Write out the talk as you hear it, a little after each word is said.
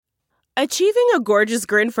Achieving a gorgeous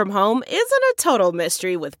grin from home isn't a total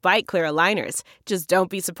mystery with Byte Clear aligners. Just don't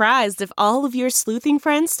be surprised if all of your sleuthing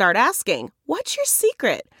friends start asking, "What's your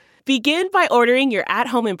secret?" Begin by ordering your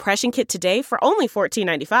at-home impression kit today for only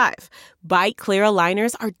 $14.95. Byte Clear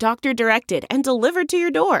aligners are doctor-directed and delivered to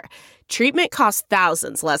your door. Treatment costs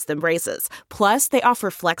thousands less than braces. Plus, they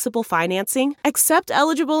offer flexible financing, accept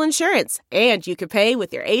eligible insurance, and you can pay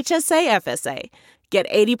with your HSA FSA. Get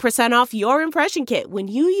 80% off your impression kit when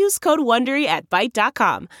you use code WONDERY at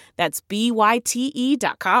Byte.com. That's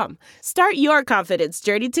BYTE.com. Start your confidence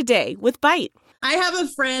journey today with Byte. I have a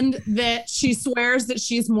friend that she swears that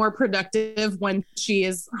she's more productive when she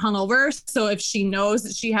is hungover. So if she knows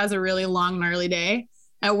that she has a really long, gnarly day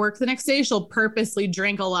at work the next day, she'll purposely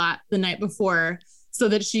drink a lot the night before so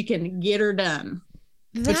that she can get her done.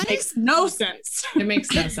 Which makes no sense. It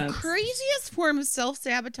makes no sense. Craziest form of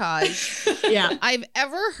self-sabotage yeah, I've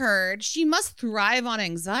ever heard. She must thrive on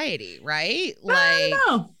anxiety, right? I don't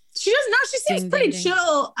know. She doesn't know. She seems pretty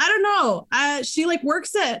chill. I don't know. She like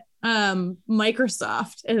works at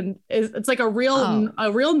Microsoft, and it's like a real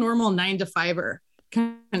normal 9-to-5er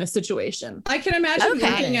kind of situation. I can imagine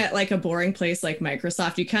working at like a boring place like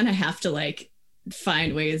Microsoft. You kind of have to like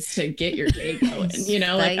find ways to get your day going, you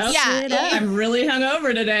know, like, I'm really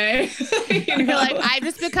hungover today. You're like, I've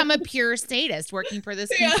just become a pure sadist working for this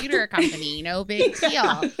computer company. No big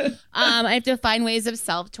deal. I have to find ways of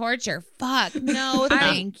self-torture. Fuck, no,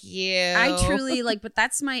 thank you. I truly but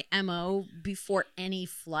that's my MO before any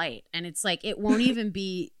flight. And it's like, it won't even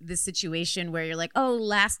be the situation where you're like, oh,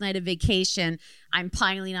 last night of vacation, I'm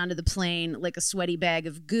piling onto the plane like a sweaty bag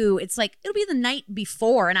of goo. It's like, it'll be the night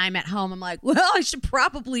before and I'm at home. I'm like, well, I should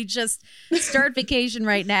probably just start vacation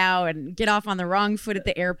right now and get off on the wrong foot at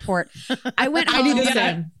the airport. I went home. I do the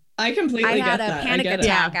same. I completely get that. I had a panic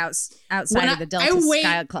attack outside of the Delta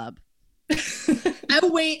Sky Club. I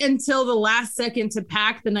wait until the last second to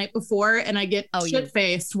pack the night before and I get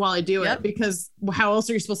shit-faced while I do it because how else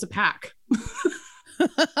are you supposed to pack?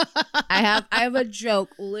 I have a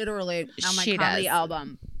joke literally on my comedy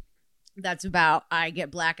album that's about I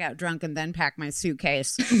get blackout drunk and then pack my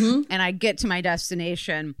suitcase and I get to my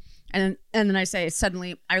destination and then I say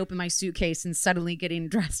suddenly I open my suitcase and suddenly getting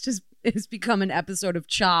dressed has become an episode of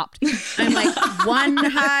Chopped. I'm like, one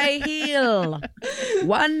high heel,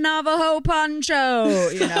 one Navajo poncho,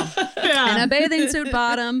 you know, and a bathing suit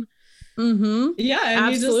bottom. Yeah, and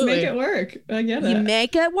absolutely. You just make it work. I get it. You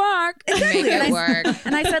make it work. Make it work.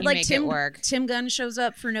 And I said, like, Tim Gunn shows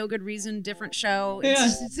up for no good reason, different show.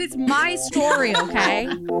 It's my story, okay?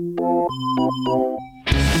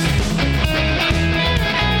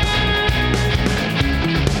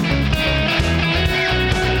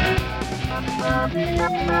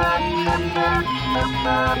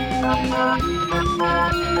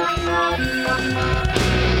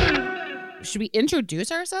 Should we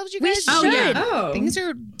introduce ourselves, you guys? We should. Things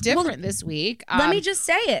are different this week. Let me just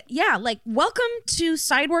say it. Yeah, like, welcome to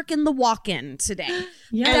Sidework in the Walk-In today.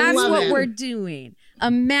 That's what we're doing. A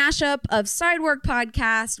mashup of Sidework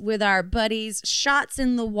podcast with our buddies, Shots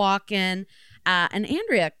in the Walk-In. And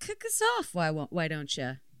Andrea, kick us off. Why don't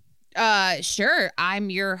you? Sure. I'm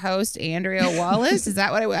your host, Andrea Wallace. Is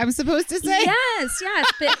that what I'm supposed to say? Yes.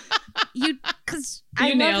 But you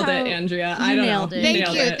nailed it, Andrea. I don't know.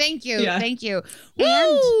 Thank you. Yeah. Thank you.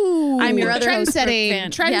 And I'm your other host,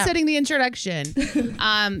 trend-setting the introduction.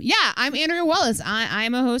 I'm Andrea Wallace.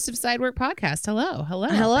 I'm a host of Sidework Podcast. Hello.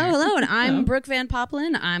 And I'm Brooke Van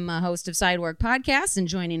Poplin. I'm a host of Sidework Podcast, and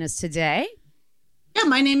joining us today. Yeah,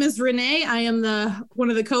 my name is Renee. I am one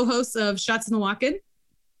of the co-hosts of Shots in the Walk-In.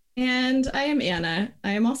 And I am Anna.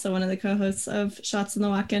 I am also one of the co-hosts of Shots in the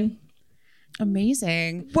Walk-In.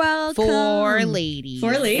 Amazing. Welcome. Four ladies.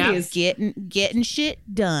 Yeah. Getting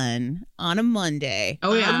shit done on a Monday.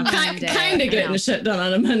 Oh, yeah. Kind of getting shit done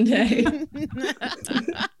on a Monday.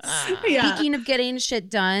 Speaking of getting shit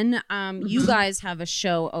done, you guys have a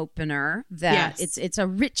show opener that it's a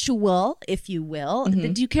ritual, if you will.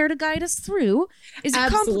 Do you care to guide us through? Is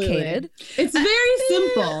it complicated? It's very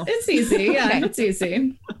simple. It's easy. Yeah, it's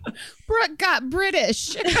easy. Brooke got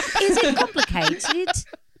British. Is it complicated?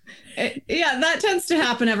 Yeah, that tends to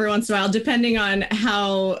happen every once in a while, depending on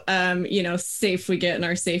how, safe we get in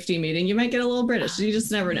our safety meeting. You might get a little British. You just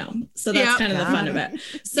never know. So that's kind of the fun of it.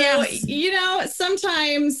 So,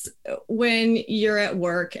 sometimes when you're at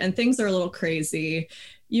work and things are a little crazy,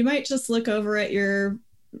 you might just look over at your,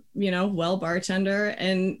 bartender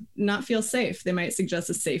and not feel safe. They might suggest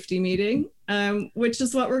a safety meeting, which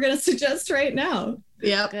is what we're going to suggest right now.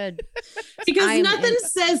 Yeah, good. Because nothing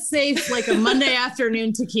says safe like a Monday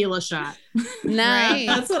afternoon tequila shot. No, right?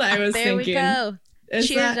 That's what I was thinking. There we go.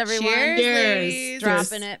 Cheers, everyone. Cheers.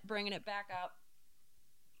 Dropping it, bringing it back up.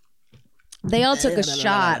 They all took a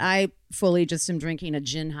shot. I fully just am drinking a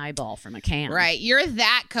gin highball from a can. Right. You're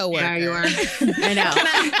that coworker. Yeah, you are. I know.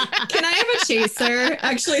 Can I have a chaser?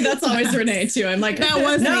 Actually, that's always Renee too. I'm like, that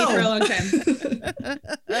was me for a long time.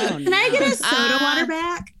 Can I get a soda water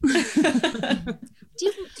back?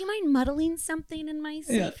 Do you mind muddling something in my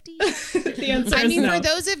safety? The answer is no. For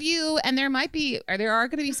those of you, and there are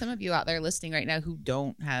going to be some of you out there listening right now who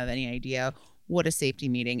don't have any idea what a safety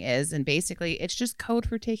meeting is, and basically it's just code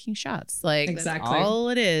for taking shots. Like exactly. That's all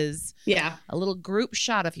it is. Yeah, a little group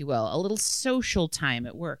shot, if you will, a little social time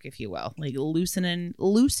at work, if you will, like loosening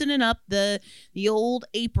up the old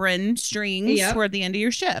apron strings toward the end of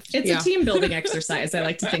your shift. It's a team building exercise. I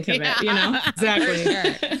like to think of it. You know, exactly. Sure.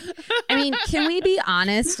 I mean, can we be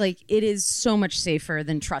honest? Like, it is so much safer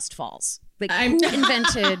than trust falls. Like, who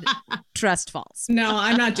invented trust falls? No,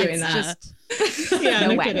 I'm not doing that.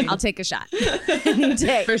 No way. Kidding. I'll take a shot any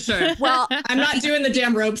day. For sure. Well, I'm not doing the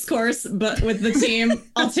damn ropes course, but with the team,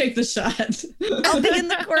 I'll take the shot. I'll be in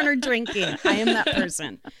the corner drinking. I am that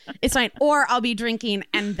person. It's fine. Or I'll be drinking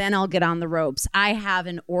and then I'll get on the ropes. I have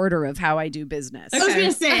an order of how I do business. Okay. I was going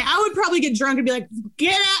to say, I would probably get drunk and be like,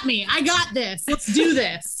 get at me. I got this. Let's do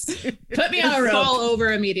this. Put me on a rope. Fall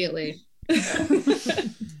over immediately.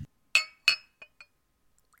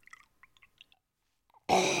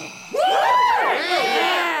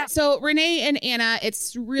 So Renee and Anna,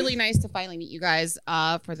 it's really nice to finally meet you guys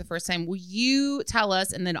for the first time. Will you tell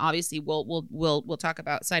us, and then obviously we'll talk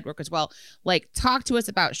about Sidework as well. Like, talk to us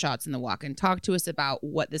about Shots in the Walk and talk to us about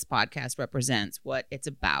what this podcast represents, what it's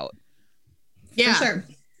about. Yeah, for sure.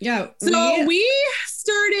 Yeah. So we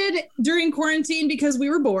started during quarantine because we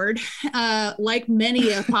were bored, like many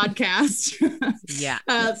a podcast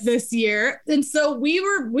this year. And so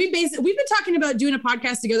we've been talking about doing a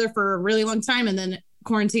podcast together for a really long time. And then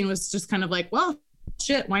quarantine was just kind of like, well,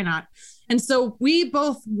 shit, why not? And so we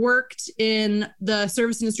both worked in the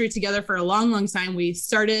service industry together for a long, long time. We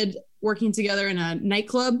started working together in a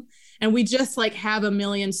nightclub. And we just like have a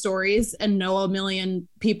million stories and know a million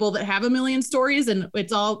people that have a million stories. And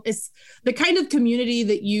it's the kind of community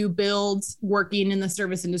that you build working in the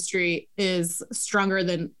service industry is stronger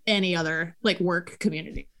than any other like work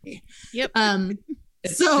community. Yep.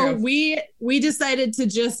 So true. we decided to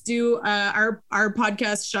just do our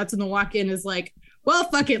podcast Shots in the Walk-In is like, well,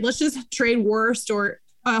 fuck it. Let's just trade horror stories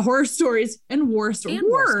and war stories.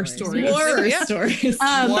 War stories.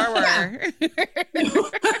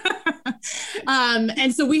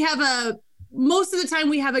 And so we have most of the time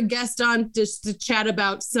we have a guest on just to chat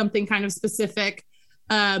about something kind of specific.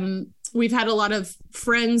 We've had a lot of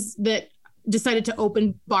friends that decided to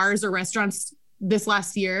open bars or restaurants this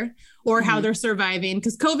last year or how they're surviving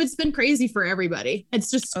because COVID's been crazy for everybody. It's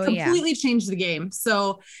just completely changed the game.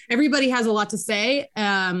 So everybody has a lot to say.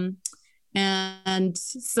 And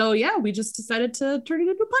so, we just decided to turn it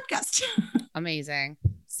into a podcast. Amazing.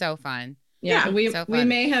 So fun. Yeah. We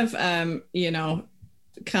may have,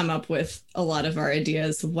 come up with a lot of our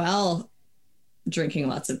ideas while drinking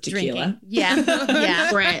lots of tequila. Yeah.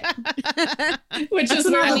 Right. Which is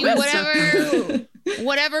where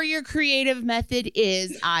whatever your creative method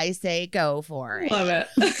is, I say go for it. Love it.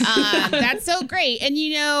 That's so great. And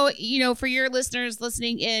for your listeners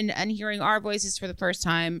listening in and hearing our voices for the first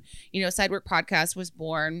time, Sidework Podcast was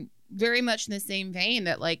born very much in the same vein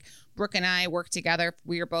that like Brooke and I worked together.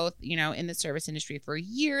 We were both, in the service industry for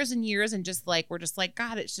years and years, and we're just like,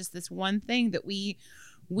 God, it's just this one thing that we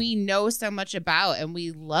know so much about and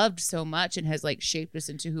we loved so much and has like shaped us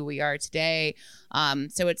into who we are today.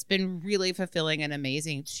 So it's been really fulfilling and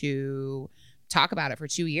amazing to talk about it for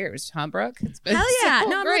 2 years, huh, Brooke? It's been Hell yeah. so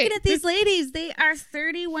no, I'm great. looking at these ladies. They are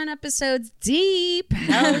 31 episodes deep.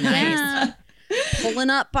 Hell yeah. Pulling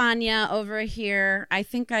up on you over here. I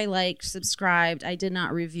think I liked, subscribed. I did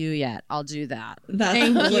not review yet. I'll do that.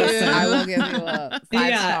 Thank you. I will give you a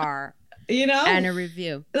 5-star. And a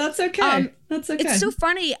review. That's okay. That's okay. It's so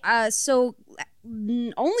funny. So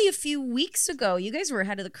only a few weeks ago, you guys were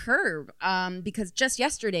ahead of the curve because just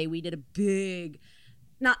yesterday we did a big,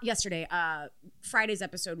 not yesterday, Friday's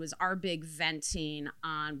episode was our big venting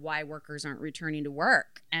on why workers aren't returning to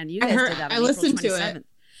work. And you guys did that on April 27th. listened to it.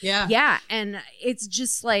 Yeah. Yeah. And it's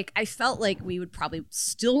just like, I felt like we would probably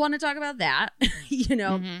still want to talk about that,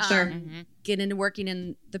 get into working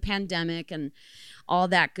in the pandemic and all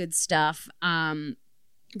that good stuff.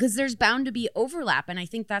 Because there's bound to be overlap. And I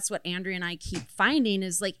think that's what Andrea and I keep finding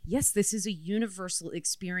is like, yes, this is a universal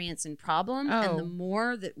experience and problem. And the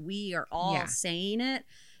more that we are all saying it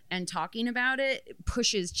and talking about it, it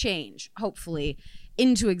pushes change, hopefully,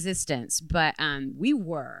 into existence. But we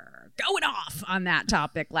were going off on that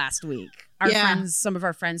topic last week. Our friends, some of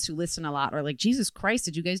our friends who listen a lot are like, Jesus Christ,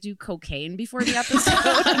 did you guys do cocaine before the episode?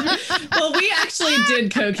 Well, we actually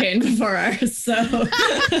did cocaine before ours, so.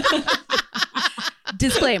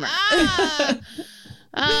 Disclaimer.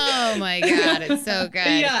 Oh my God, it's so good.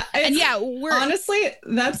 Yeah. We're honestly,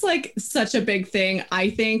 that's like such a big thing. I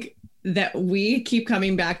think that we keep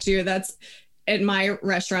coming back to. That's at my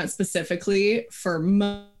restaurant specifically for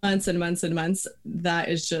months and months and months. That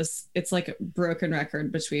is just, it's like a broken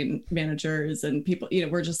record between managers and people. You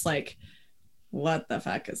know, we're just like, what the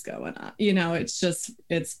fuck is going on? You know, it's just,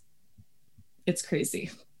 it's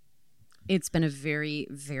crazy. It's been a very,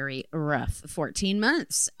 very rough 14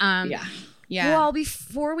 months. Yeah. Well,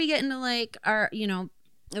 before we get into like our,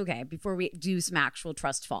 before we do some actual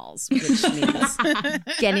trust falls, which means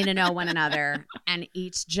getting to know one another and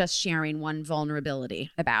each just sharing one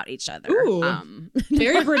vulnerability about each other. Ooh,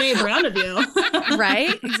 very Brene Brown of you.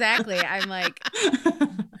 Right? Exactly. I'm like,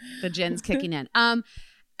 the gin's kicking in.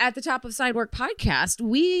 At the top of Sidework Podcast,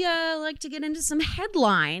 we like to get into some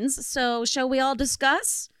headlines. So shall we all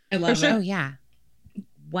discuss? I love it. Oh, yeah.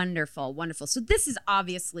 Wonderful, wonderful. So this is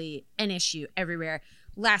obviously an issue everywhere.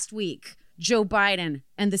 Last week, Joe Biden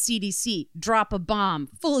and the CDC drop a bomb.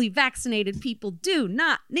 Fully vaccinated people do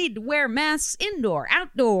not need to wear masks indoor,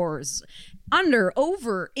 outdoors, under,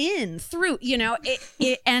 over, in, through,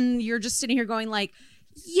 and you're just sitting here going like,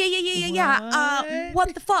 yeah.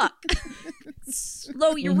 What the fuck?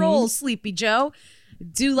 Slow your roll, Sleepy Joe.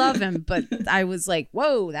 Do love him, but I was like,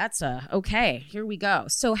 whoa, that's okay, here we go.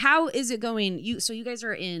 So how is it going? You guys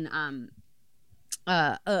are in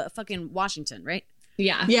fucking Washington, right?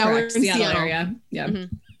 Yeah, we're in Seattle Seattle area. Yeah.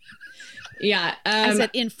 Mm-hmm. Yeah. I said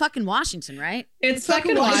in fucking Washington, right? It's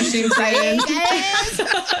fucking Washington.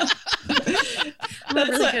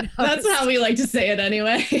 That's how we like to say it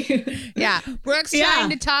anyway. Yeah. Brooke's trying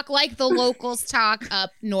to talk like the locals talk up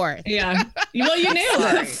north. Yeah. Well, you nailed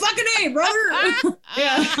it. Fucking A, brother.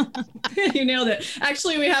 Yeah. You nailed it.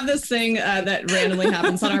 Actually, we have this thing that randomly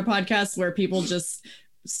happens on our podcast where people just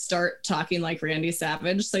start talking like Randy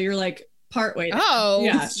Savage. So you're like, part way. Oh,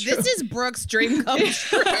 yeah, this is Brooke's dream come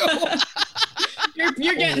true.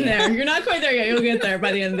 You're getting there. You're not quite there yet. You'll get there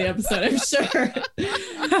by the end of the episode, I'm sure.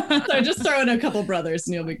 So just throw in a couple brothers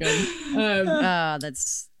and you'll be good.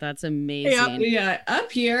 That's amazing. Yeah. Up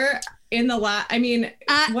here in the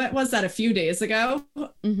what was that? A few days ago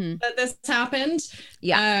that this happened.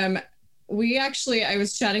 Yeah. I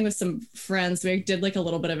was chatting with some friends. We did like a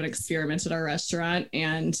little bit of an experiment at our restaurant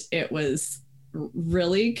and it was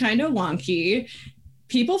really kind of wonky.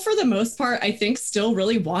 People, for the most part, I think still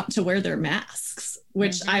really want to wear their masks,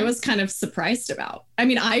 which I was kind of surprised about. I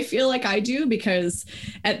mean, I feel like I do because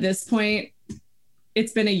at this point,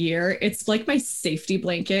 it's been a year. It's like my safety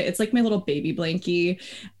blanket. It's like my little baby blankie.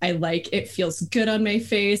 I like it. Feels good on my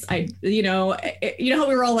face. You know how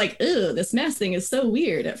we were all like, "Ew, this mask thing is so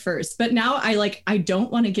weird" at first, but now I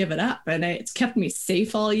don't want to give it up, and it's kept me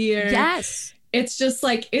safe all year. Yes. It's just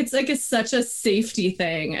like, it's such a safety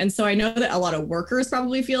thing. And so I know that a lot of workers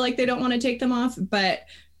probably feel like they don't want to take them off. But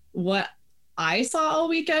what I saw all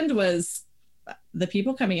weekend was the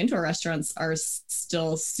people coming into our restaurants are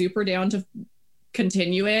still super down to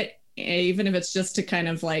continue it, even if it's just to kind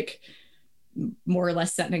of like more or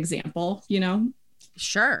less set an example,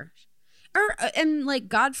 Sure. And like,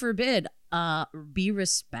 God forbid, be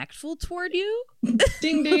respectful toward you.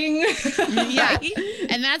 Ding ding. Yeah.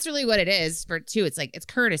 And that's really what it is it's like, it's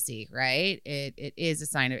courtesy, right? It is a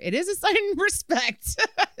sign of respect.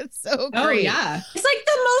 It's so great. Oh yeah. It's like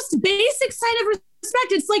the most basic sign of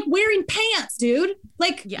respect. It's like wearing pants, dude.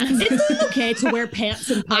 Like, it's okay to wear pants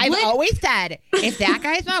in public. I've always said, if that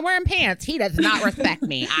guy's not wearing pants, he does not respect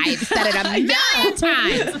me. I've said it a million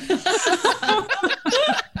times.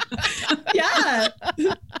 Yeah.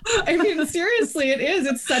 I mean, seriously, it is.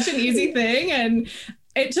 It's such an easy thing. And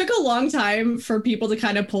it took a long time for people to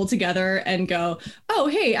kind of pull together and go, oh,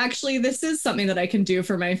 hey, actually, this is something that I can do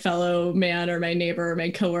for my fellow man or my neighbor or my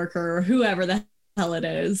coworker or whoever the hell it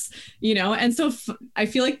is, And so I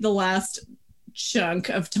feel like the last chunk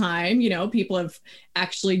of time, people have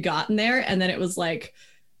actually gotten there. And then it was like,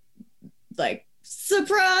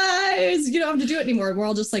 surprise, you don't have to do it anymore. We're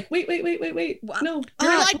all just like, wait. No.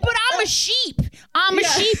 You're like, but I'm a sheep. I'm a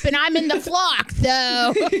sheep and I'm in the flock,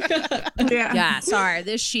 so. Yeah, sorry.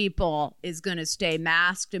 This sheeple is going to stay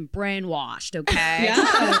masked and brainwashed, okay?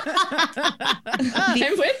 Yeah.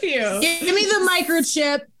 I'm with you. Give me the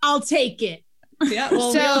microchip. I'll take it. Yeah,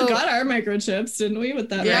 well, we all got our microchips, didn't we, with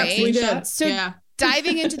that? Yeah, we did. So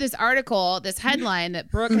diving into this article, this headline that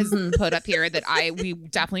Brooke has put up here that we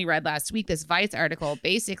definitely read last week, this Vice article,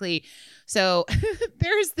 basically. So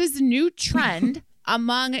there's this new trend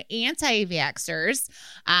among anti-vaxxers,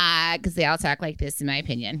 because they all talk like this, in my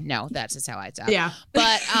opinion. No, that's just how I talk. Yeah.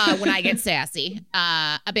 But when I get sassy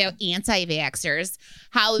about anti-vaxxers,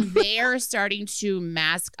 how they're starting to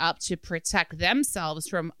mask up to protect themselves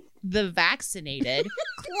from the vaccinated,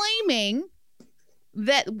 claiming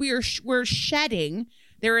that we're shedding.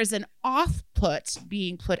 There is an off-put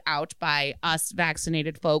being put out by us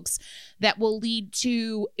vaccinated folks that will lead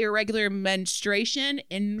to irregular menstruation,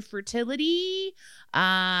 infertility,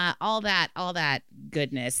 all that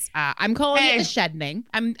goodness. I'm calling it the shedding.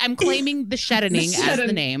 I'm claiming the shedding as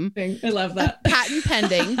the name. I love that. Patent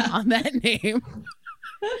pending on that name.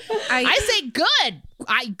 I say good.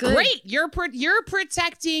 Great. You're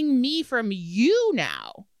protecting me from you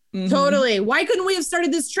now. Mm-hmm. Totally. Why couldn't we have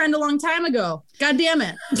started this trend a long time ago? God damn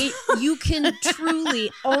it. You can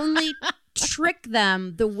truly only trick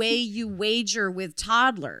them the way you wager with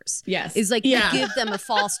toddlers. Yes. Is like you give them a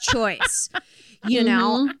false choice, you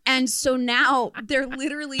know? And so now they're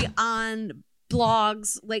literally on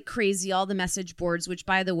blogs like crazy, all the message boards, which,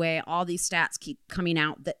 by the way, all these stats keep coming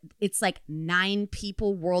out that it's like 9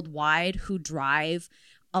 people worldwide who drive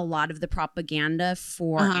a lot of the propaganda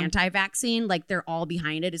for anti-vaccine. Like, they're all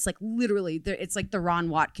behind it. It's like literally, it's like the Ron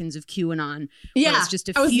Watkins of QAnon. Yeah, it's just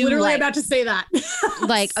I was literally about to say that.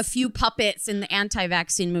 Like a few puppets in the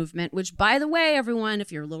anti-vaccine movement, which, by the way, everyone, if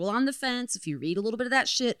you're a little on the fence, if you read a little bit of that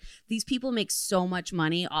shit, these people make so much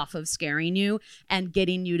money off of scaring you and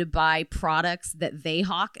getting you to buy products that they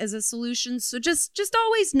hawk as a solution. So just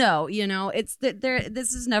always know, you know, it's that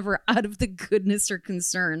this is never out of the goodness or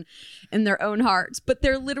concern in their own hearts, but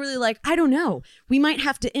they're literally like, I don't know, we might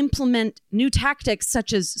have to implement new tactics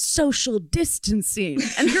such as social distancing.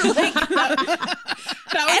 And you're like, that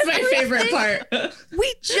was my favorite part.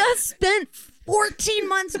 We just spent 14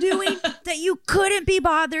 months doing that you couldn't be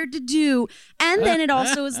bothered to do. And then it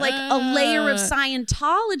also is like a layer of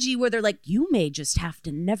Scientology where they're like, you may just have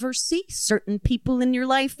to never see certain people in your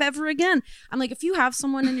life ever again. I'm like, if you have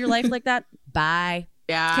someone in your life like that, bye.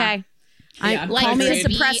 Yeah. Okay. Call me a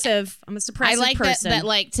suppressive. I'm a suppressive I like person. that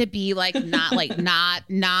like to be like not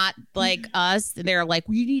like us. They're like,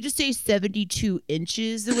 we need to stay 72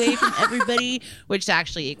 inches away from everybody, which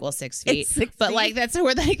actually equals 6 feet. 6 but feet. like that's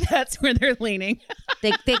where they're leaning.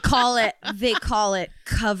 They call it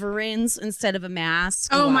coverings instead of a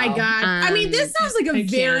mask. Oh my God. I mean, this sounds like a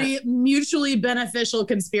very mutually beneficial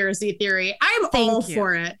conspiracy theory. I'm all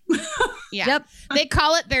for it. Yeah. Yep. They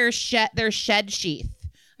call it their shed sheath,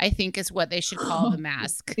 I think, is what they should call the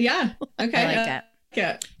mask. Yeah. Okay. I like it.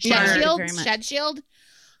 Okay. Shed shield.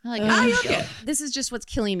 I like that. This is just what's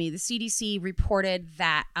killing me. The CDC reported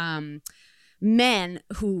that men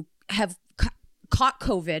who have caught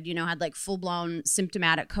COVID, you know, had like full-blown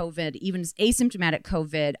symptomatic COVID, even asymptomatic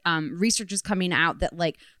COVID, research is coming out that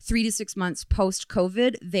like 3 to 6 months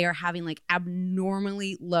post-COVID, they are having like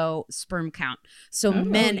abnormally low sperm count. So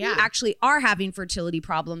men actually are having fertility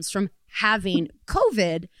problems from having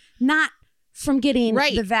COVID, not from getting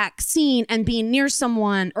the vaccine and being near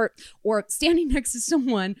someone or standing next to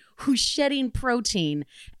someone who's shedding protein,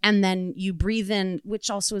 and then you breathe in, which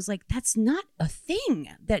also is like, that's not a thing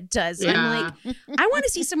that does. Yeah. I'm like, I want to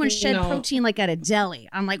see someone shed protein like at a deli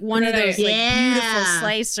on like one of those like beautiful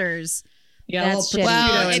slicers. Yeah,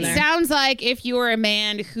 well, it sounds like if you were a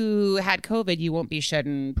man who had COVID, you won't be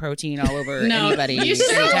shedding protein all over anybody. It's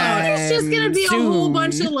just going to be a whole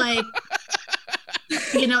bunch of like,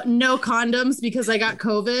 you know, no condoms because I got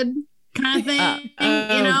COVID kind of thing.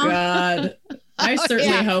 You know? God. I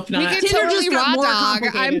certainly hope not. We could totally raw dog.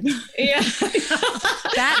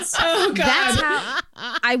 That's how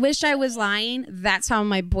I wish I was lying. That's how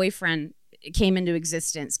my boyfriend came into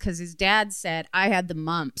existence, because his dad said I had the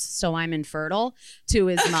mumps, so I'm infertile, to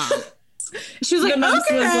his mom. She was like, the mumps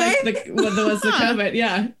was the COVID.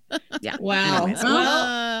 Yeah. Wow.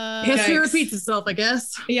 Well, history repeats itself, I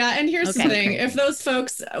guess. Yeah. And here's the thing. If those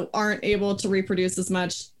folks aren't able to reproduce as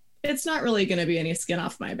much, it's not really going to be any skin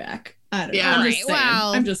off my back. I don't know.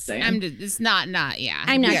 I'm just saying. It's not. Yeah.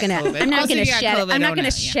 I'm not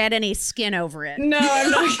gonna shed any skin over it. No,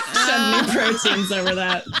 I'm not gonna shed any proteins over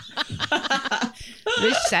that.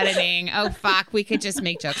 The shedding. Oh fuck, we could just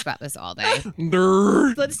make jokes about this all day.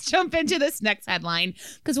 Let's jump into this next headline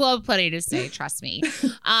because we'll have plenty to say. Trust me.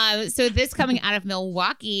 So this coming out of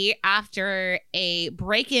Milwaukee after a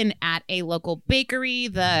break-in at a local bakery,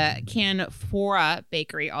 the Canfora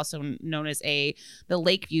Bakery, also known as the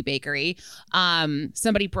Lakeview Bakery.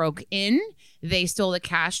 Somebody broke in. They stole the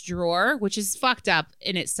cash drawer, which is fucked up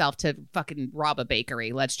in itself to fucking rob a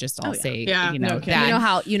bakery. Let's just all say, Yeah, you know, no kidding.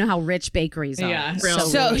 that. You know how rich bakeries are. Yeah,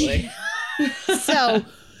 So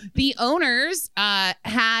the owners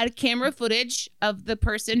had camera footage of the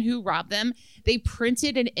person who robbed them. They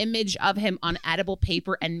printed an image of him on edible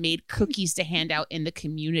paper and made cookies to hand out in the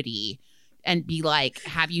community and be like,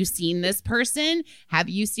 have you seen this person? Have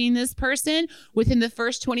you seen this person? Within the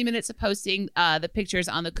first 20 minutes of posting the pictures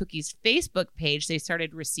on the cookies Facebook page, they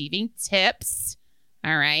started receiving tips.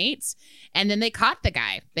 All right. And then they caught the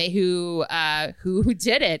guy who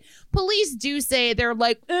did it. Police do say they're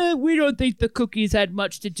like, we don't think the cookies had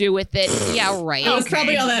much to do with it. Yeah, right. That was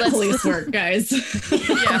probably all that police work, guys.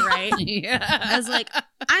 Yeah, right. Yeah. I was like,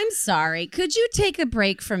 I'm sorry. Could you take a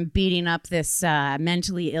break from beating up this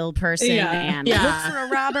mentally ill person and look for a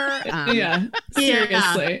robber? Yeah,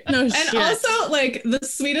 seriously. No and shit. also, like, the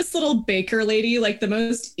sweetest little baker lady, like, the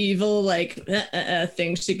most evil, like,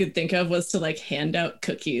 thing she could think of was to, like, hand out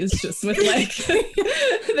cookies just with, like,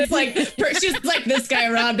 it's like, she's like, this guy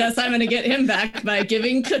robbed us. I'm going to get him back by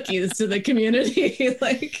giving cookies to the community.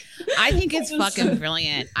 Like, I think it's fucking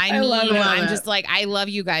brilliant. I mean, I'm just like, I love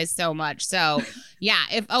you guys so much. So, yeah,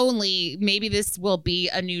 if only maybe this will be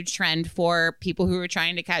a new trend for people who are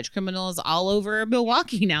trying to catch criminals all over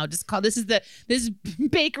Milwaukee now. Just call this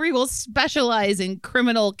bakery will specialize in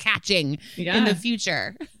criminal catching in the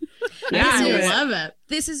future. Yeah, I love it.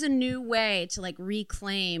 This is a new way to like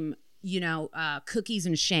reclaim, cookies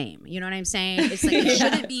and shame. You know what I'm saying? It's like it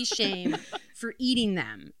shouldn't be shame for eating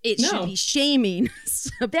them. It should be shaming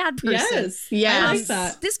a bad person. Yes. I like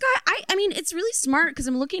that. This guy, I mean, it's really smart because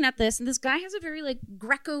I'm looking at this and this guy has a very like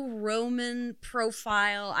Greco-Roman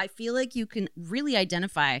profile. I feel like you can really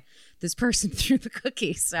identify this person through the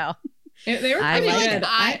cookies. So they were pretty good.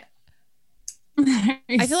 I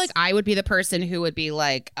feel like I would be the person who would be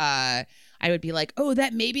like, I would be like, oh,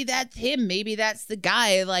 maybe that's him. Maybe that's the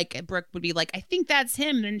guy. Like Brooke would be like, I think that's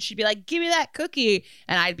him. And she'd be like, give me that cookie.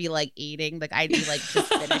 And I'd be like eating, like I'd be like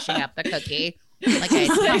just finishing up the cookie. Like I'd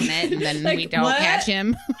come it and then like, we don't catch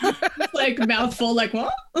him. Like mouthful, like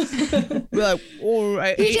what? We're like, oh,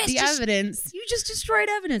 I ate the evidence. You just destroyed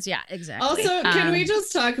evidence. Yeah, exactly. Also, can we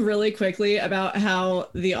just talk really quickly about how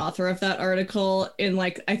the author of that article in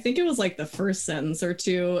like, I think it was like the first sentence or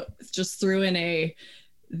two, just threw in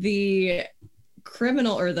the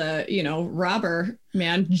criminal or the robber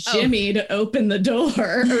man Jimmy to open the door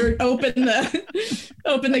or open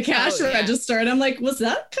the cash register, and I'm like, was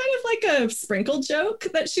that kind of like a sprinkle joke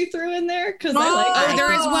that she threw in there? Because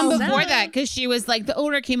there is one before that because she was like, the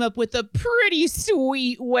owner came up with a pretty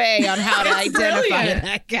sweet way on how to identify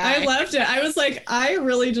that guy. I loved it. I was like, I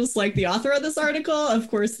really just like the author of this article. Of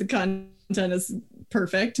course, the content is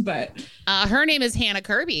perfect, but her name is Hannah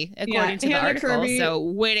Kirby according to the article. Kirby. So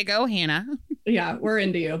way to go, Hannah. Yeah, we're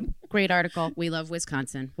into you. Great article. We love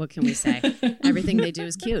Wisconsin. What can we say? Everything they do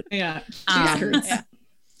is cute. Yeah,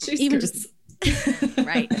 she skirts.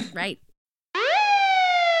 Right.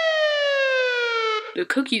 The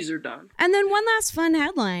cookies are done. And then one last fun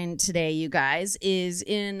headline today, you guys, is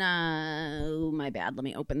in oh my bad. Let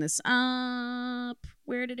me open this up.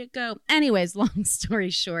 Where did it go? Anyways, long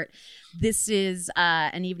story short, this is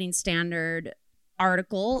an Evening Standard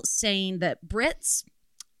article saying that Brits,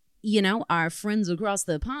 our friends across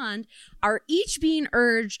the pond, are each being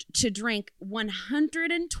urged to drink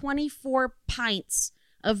 124 pints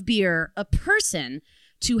of beer a person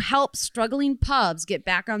to help struggling pubs get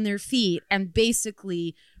back on their feet and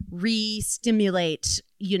basically re-stimulate,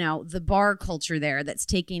 the bar culture there that's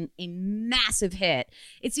taking a massive hit.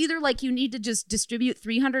 It's either like you need to just distribute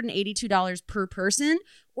 $382 per person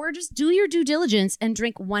or just do your due diligence and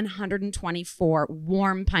drink 124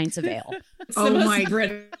 warm pints of ale. It's the most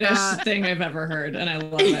British thing I've ever heard, and I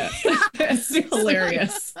love it. It's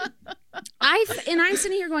hilarious. I'm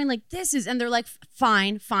sitting here going like, this is, and they're like,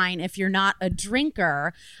 fine. If you're not a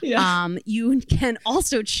drinker, you can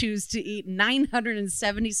also choose to eat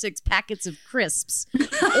 976 packets of crisps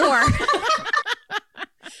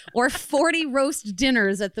or 40 roast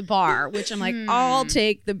dinners at the bar, which I'm like, I'll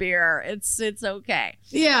take the beer. It's okay.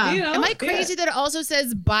 Yeah. Am I crazy that it also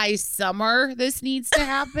says by summer this needs to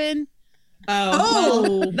happen?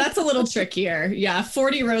 Well, that's a little trickier. Yeah,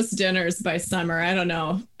 40 roast dinners by summer. I don't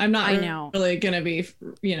know. I'm not really going to be,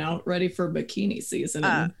 ready for bikini season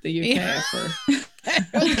in the UK. I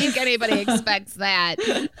don't think anybody expects that.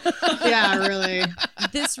 Yeah, really.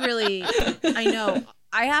 This really, I know.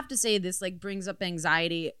 I have to say this like brings up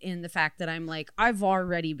anxiety in the fact that I'm like, I've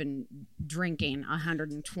already been drinking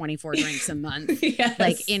 124 drinks a month,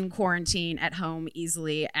 like in quarantine at home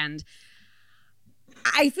easily. And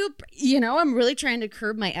I feel, I'm really trying to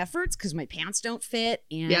curb my efforts because my pants don't fit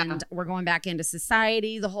and we're going back into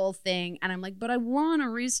society, the whole thing. And I'm like, but I want to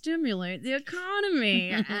re-stimulate the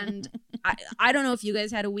economy. And I don't know if you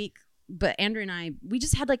guys had a week, but Andrew and I, we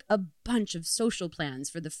just had like a bunch of social plans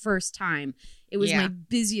for the first time. It was my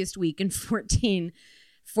busiest week in 14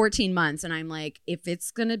 months. And I'm like, if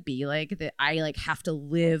it's going to be like that, I like have to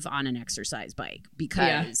live on an exercise bike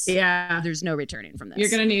because there's no returning from this. You're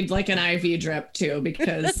going to need like an IV drip too,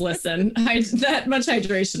 because listen, that much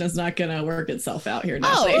hydration is not going to work itself out here.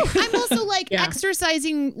 I'm also like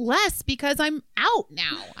exercising less because I'm out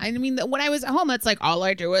now. I mean, when I was at home, it's like all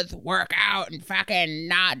I do is work out and fucking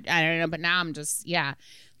I don't know. But now I'm just,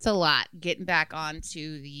 it's a lot getting back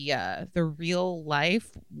onto the real life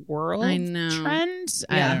world trend.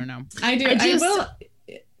 I don't know.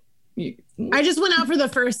 I just went out for the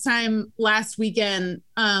first time last weekend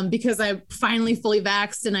because I finally fully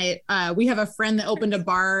vaxxed, and we have a friend that opened a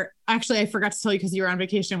bar. Actually, I forgot to tell you because you were on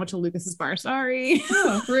vacation. I went to Lucas's bar. Sorry.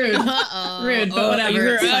 Oh, rude. Rude, but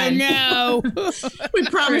whatever. No. We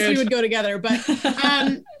promised we would go together, but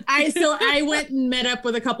I went and met up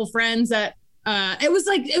with a couple friends at. It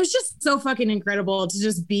was just so fucking incredible to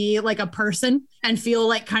just be like a person and feel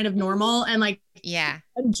like kind of normal and like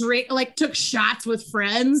drink, like took shots with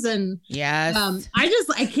friends and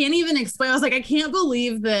I can't even explain. I was like, I can't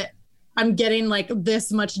believe that I'm getting like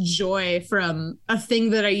this much joy from a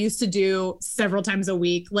thing that I used to do several times a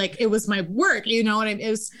week. Like it was my work, you know what I mean?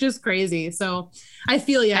 It was just crazy. So I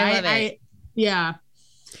feel you. I love it.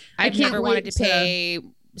 I've never wanted to pay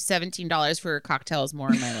 $17 for cocktails more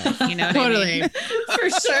in my life, you know what totally. I mean? For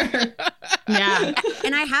sure. Yeah.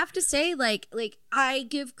 And I have to say, like I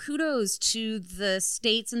give kudos to the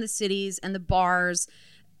states and the cities and the bars,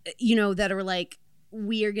 that are like,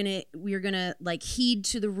 we're gonna like heed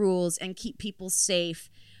to the rules and keep people safe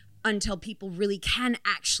until people really can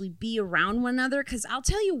actually be around one another. Because I'll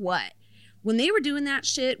tell you what, when they were doing that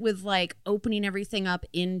shit with like opening everything up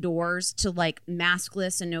indoors to like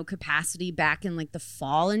maskless and no capacity back in like the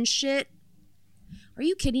fall and shit. Are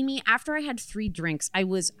you kidding me? After I had 3 drinks, I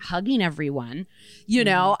was hugging everyone.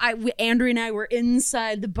 Andrew and I were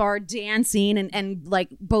inside the bar dancing and like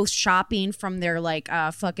both shopping from their like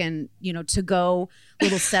fucking, to go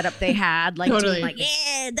little setup they had. Like, totally. Doing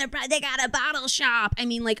like, they got a bottle shop. I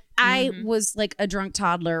mean, like I was like a drunk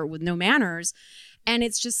toddler with no manners. And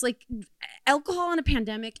it's just like alcohol in a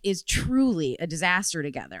pandemic is truly a disaster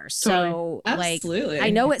together. So Absolutely. like,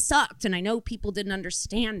 I know it sucked and I know people didn't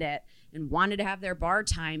understand it and wanted to have their bar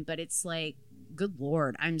time, but it's like, good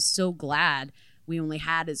Lord, I'm so glad we only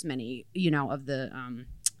had as many, of the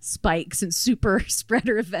spikes and super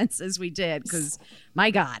spreader events as we did. Cause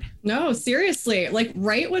my God. No, seriously. Like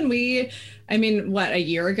right when a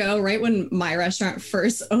year ago, right when my restaurant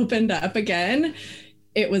first opened up again,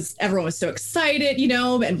 everyone was so excited,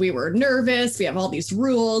 and we were nervous. We have all these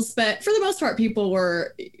rules, but for the most part, people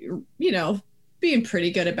were, being pretty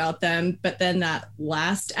good about them. But then that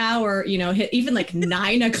last hour, hit, even like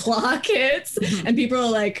 9 o'clock hits and people are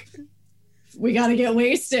like, we got to get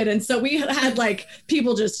wasted. And so we had like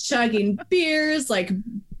people just chugging beers. Like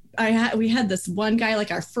we had this one guy, like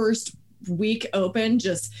our first week open,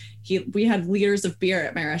 we had liters of beer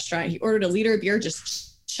at my restaurant. He ordered a liter of beer, just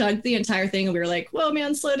chugged the entire thing, and we were like, whoa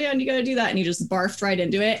man, slow down, you gotta do that. And he just barfed right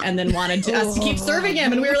into it and then wanted us to keep serving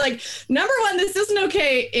him. And we were like, number one, this isn't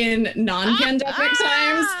okay in non-pandemic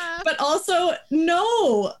times, but also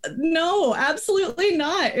no, absolutely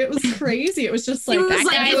not. It was crazy. It was just like that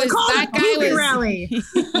guy was rally.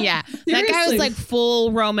 Yeah, that guy was like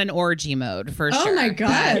full Roman orgy mode for sure. Oh my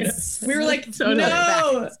God. We were like,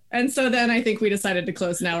 no. And so then I think we decided to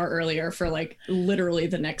close an hour earlier for like literally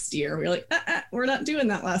the next year. We were like, we're not doing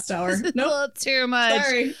that last hour. Nope. Too much.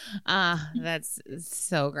 Sorry. That's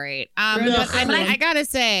so great. But I gotta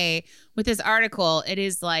say, with this article, it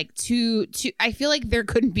is like I feel like there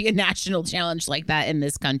couldn't be a national challenge like that in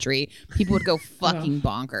this country. People would go fucking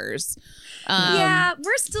bonkers. Yeah,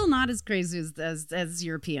 we're still not as crazy as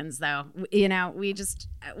Europeans, though. We just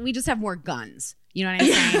have more guns. You know what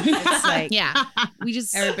I'm saying? It's like, we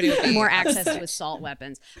just everybody with more access to assault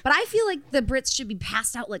weapons. But I feel like the Brits should be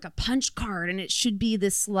passed out like a punch card, and it should be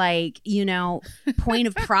this like, point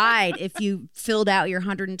of pride if you filled out your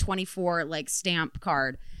 124 like stamp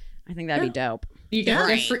card. I think that'd be dope. You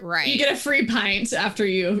get you get a free pint after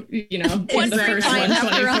you put the first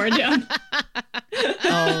 124 down.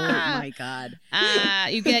 Oh my God.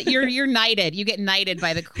 You're knighted. You get knighted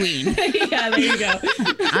by the Queen. Yeah, there you go.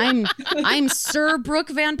 I'm Sir Brooke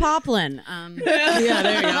Van Poplin. Yeah,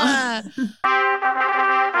 there you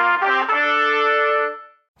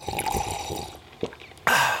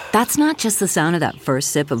go. That's not just the sound of that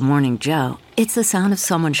first sip of Morning Joe. It's the sound of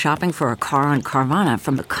someone shopping for a car on Carvana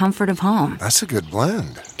from the comfort of home. That's a good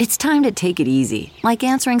blend. It's time to take it easy, like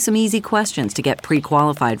answering some easy questions to get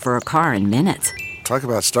pre-qualified for a car in minutes. Talk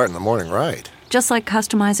about starting the morning right. Just like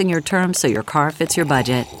customizing your terms so your car fits your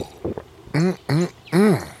budget.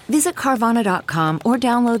 Visit Carvana.com or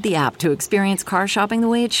download the app to experience car shopping the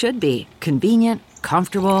way it should be. Convenient,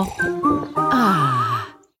 comfortable.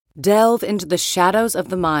 Delve into the shadows of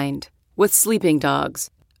the mind with Sleeping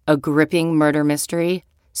Dogs, a gripping murder mystery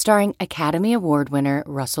starring Academy Award winner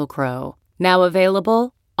Russell Crowe. Now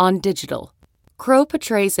available on digital. Crowe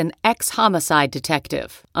portrays an ex-homicide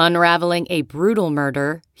detective unraveling a brutal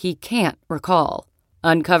murder he can't recall.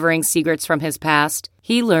 Uncovering secrets from his past,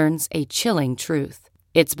 he learns a chilling truth.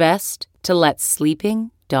 It's best to let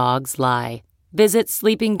sleeping dogs lie. Visit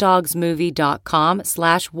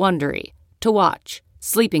sleepingdogsmovie.com/Wondery to watch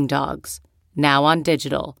Sleeping Dogs, now on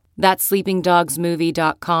digital. That's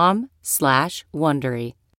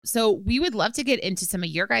sleepingdogsmovie.com/Wondery. So we would love to get into some of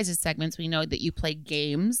your guys' segments. We know that you play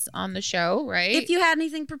games on the show, right? If you had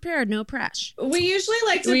anything prepared, no pressure. We usually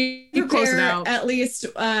like to prepare at least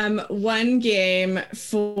one game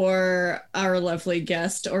for our lovely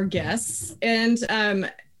guest or guests. And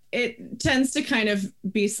it tends to kind of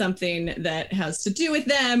be something that has to do with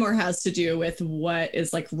them or has to do with what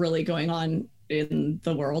is like really going on in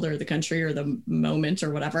the world or the country or the moment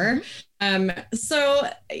or whatever. So,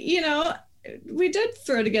 you know, we did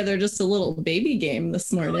throw together just a little baby game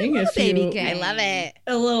this morning. I love it.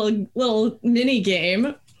 A little mini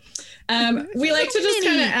game. We like to just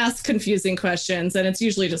kind of ask confusing questions, and it's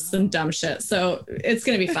usually just some dumb shit. So it's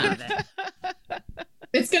going to be fun.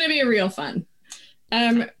 It's going to be real fun.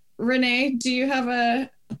 Renee, do you have a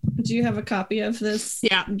copy of this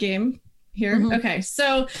game here? Mm-hmm. Okay,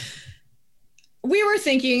 so we were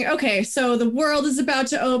thinking, okay, so the world is about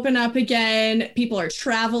to open up again. People are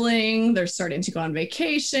traveling. They're starting to go on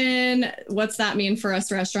vacation. What's that mean for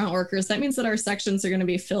us restaurant workers? That means that our sections are going to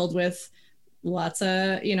be filled with lots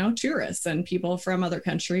of, you know, tourists and people from other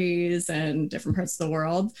countries and different parts of the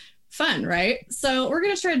world. Fun, right? So we're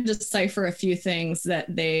going to try to decipher a few things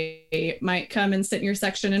that they might come and sit in your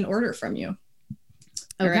section and order from you.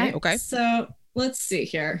 All right. Okay. So let's see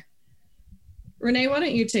here. Renee, why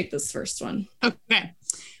don't you take this first one? Okay.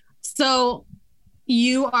 So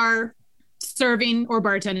you are serving or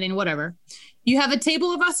bartending, whatever. You have a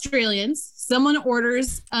table of Australians. Someone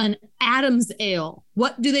orders an Adams Ale.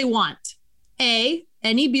 What do they want? A,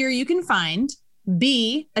 any beer you can find.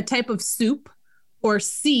 B, a type of soup. Or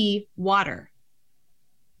C, water.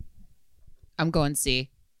 I'm going C.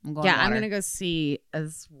 I'm going to go C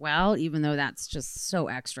as well, even though that's just so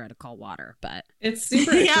extra to call water. But it's super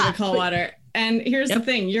extra to call water. And here's the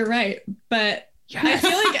thing, you're right. But I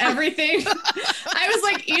feel like everything, I was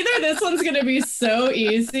like, either this one's going to be so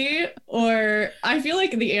easy, or I feel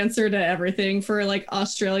like the answer to everything for like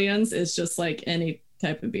Australians is just like any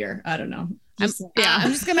type of beer. I don't know. I'm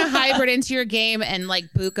just going to hybrid into your game and like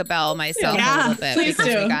Buka Bell myself a little bit. Please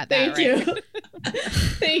do. Thank you.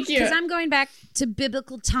 Thank you. Because I'm going back to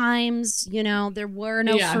biblical times. You know, there were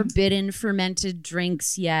no forbidden fermented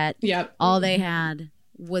drinks yet. Yep. All they had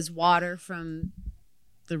was water from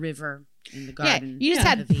the river in the garden. Yeah, you just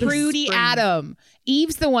had fruity Adam.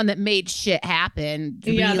 Eve's the one that made shit happen.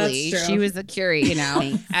 Really. Yeah, that's true. She was the cure, you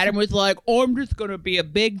know. Adam was like, "Oh, I'm just going to be a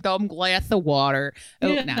big dumb glass of water."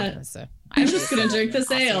 Oh, no. I'm just going to drink this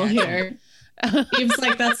ale here. Eve's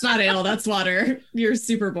like, that's not ale, that's water. You're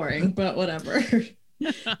super boring, but whatever.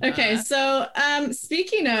 Okay, so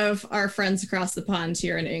speaking of our friends across the pond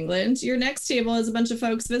here in England, your next table is a bunch of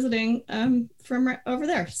folks visiting from over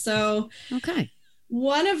there. So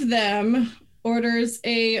one of them orders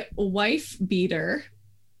a wife beater,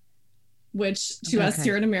 which to us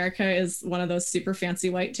here in America is one of those super fancy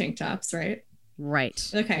white tank tops, right?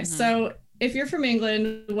 Right. Okay, so if you're from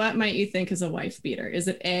England, what might you think is a wife beater? Is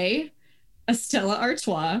it A, a Stella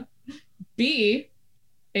Artois, B,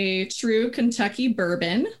 a true Kentucky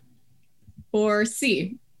bourbon, or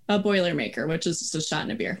C, a Boilermaker, which is just a shot in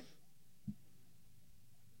a beer?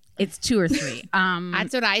 It's 2 or 3.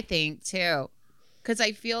 That's what I think too, because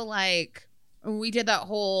I feel like we did that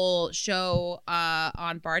whole show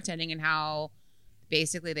on bartending and how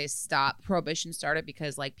basically they stopped. Prohibition started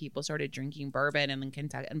because like people started drinking bourbon and then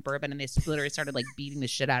Kentucky and bourbon, and they literally started like beating the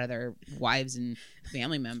shit out of their wives and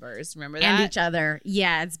family members. Remember that? And each other.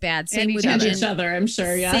 Yeah, it's bad. Same with each other, I'm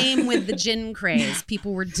sure. Yeah. Same with the gin craze.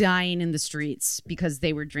 People were dying in the streets because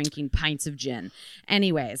they were drinking pints of gin.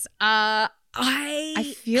 Anyways,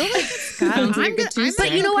 I feel like it's got.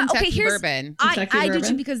 But you know what? Okay, here's bourbon. I do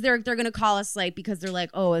too, because they're gonna call us like, because they're like,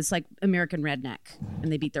 oh, it's like American redneck,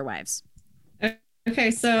 and they beat their wives.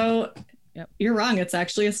 Okay, so you're wrong. It's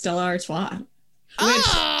actually a Stella Artois.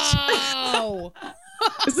 Oh,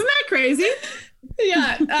 isn't that crazy?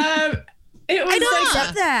 Yeah, it was. I don't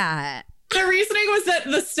get that. The reasoning was that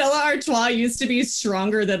the Stella Artois used to be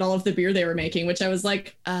stronger than all of the beer they were making, which I was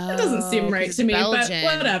like, that doesn't seem right to me, Belgian.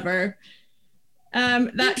 But whatever.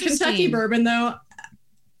 That Kentucky bourbon, though,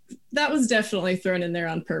 that was definitely thrown in there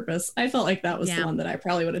on purpose. I felt like that was the one that I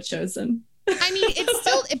probably would have chosen. I mean,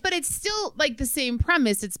 it's still like the same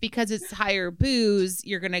premise. It's because it's higher booze.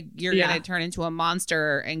 You're gonna turn into a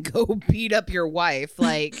monster and go beat up your wife,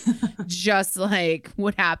 like just like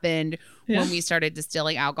what happened when we started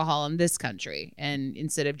distilling alcohol in this country. And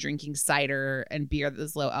instead of drinking cider and beer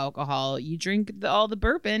that's low alcohol, you drink all the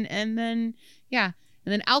bourbon, and then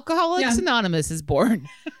Alcoholics Anonymous is born.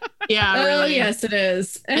 Yeah. Oh, really. yes, it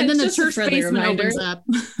is. And then the church basement opens up.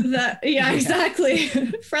 Exactly.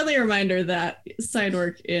 Friendly reminder that side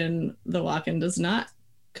work in the walk-in does not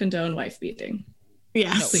condone wife beating.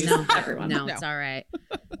 Yes. Please, everyone. No, it's all right.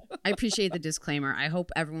 I appreciate the disclaimer. I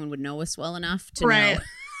hope everyone would know us well enough to know.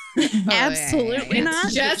 Absolutely not.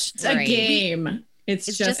 It's just a game.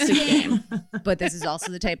 It's just a game. But this is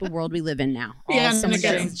also the type of world we live in now. Yeah, someone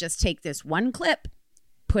does is just take this one clip,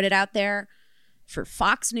 put it out there for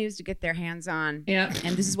Fox News to get their hands on. Yeah.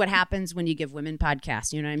 And this is what happens when you give women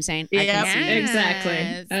podcasts. You know what I'm saying? Yeah,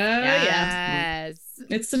 exactly. Oh, yes.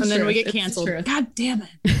 It's some and truth. then we get canceled. God damn it.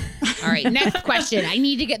 All right. Next question. I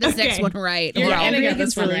need to get this next one right. We're all going to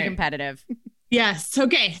get really competitive. Yes.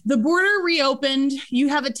 Okay. The border reopened. You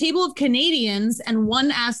have a table of Canadians, and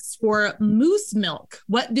one asks for moose milk.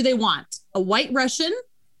 What do they want? A White Russian,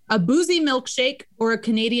 a boozy milkshake, or a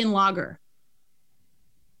Canadian lager?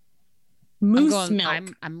 Moose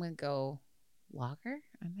milk. I'm going to go lager.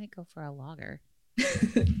 I might go for a lager.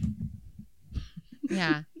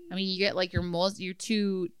 Yeah. I mean, you get like your moles, your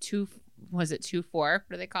two, was it 2-4? What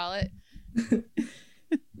do they call it?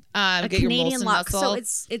 A Canadian lager. So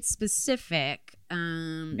it's specific.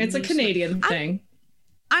 It's a Canadian thing.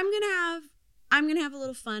 I'm gonna have a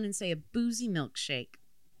little fun and say a boozy milkshake.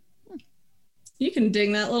 You can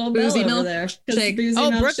ding that little bell over there.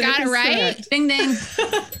 Oh, Brooke got it right. Correct. Ding ding.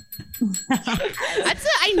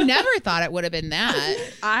 I never thought it would have been that.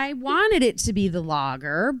 I wanted it to be the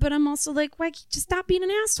lager, but I'm also like, why just stop being an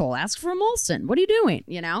asshole? Ask for a Molson. What are you doing?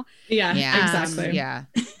 You know? Yeah. Exactly. Yeah.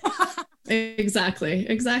 Exactly.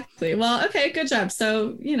 Well, okay, good job.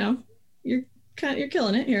 So, you're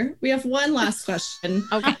killing it here. We have one last question.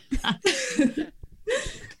 Okay.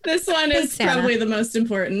 This one is probably the most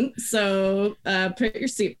important. So, put your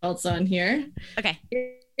seatbelts on here. Okay.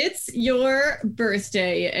 It's your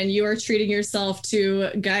birthday, and you are treating yourself to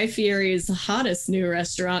Guy Fieri's hottest new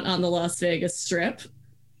restaurant on the Las Vegas Strip.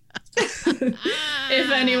 If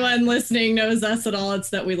anyone listening knows us at all, it's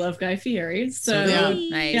that we love Guy Fieri. So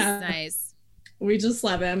nice. We just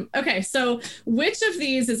love him. Okay, so which of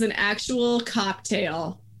these is an actual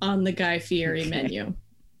cocktail on the Guy Fieri menu?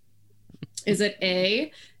 Is it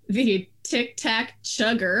A, the Tic Tac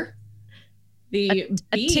Chugger? The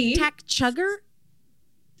a Tic Tac Chugger?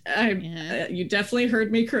 You definitely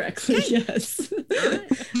heard me correctly. Yes.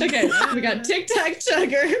 Okay, we got Tic Tac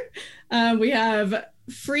Chugger. We have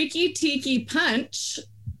Freaky Tiki Punch,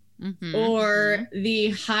 or the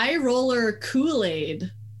High Roller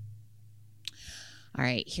Kool-Aid. All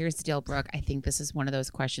right, here's the deal, Brooke. I think this is one of those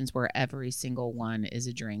questions where every single one is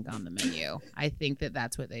a drink on the menu. I think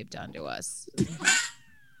that's what they've done to us.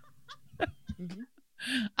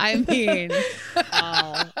 I mean,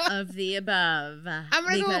 all of the above. I'm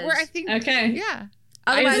gonna go where I think. Okay. Yeah.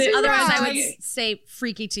 Otherwise, I would say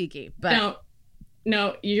Freaky Tiki. But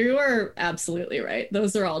no, you are absolutely right.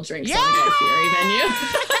 Those are all drinks on the Guy Fieri menu.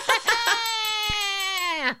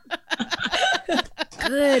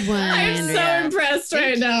 Good one. I'm so impressed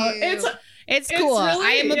right now. It's cool. Really,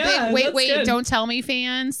 I am a big wait, good. don't tell me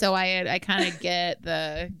fan. So I kind of get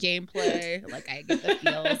the gameplay. Like I get the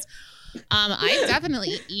feels. I've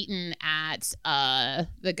definitely eaten at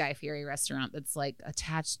the Guy Fieri restaurant that's like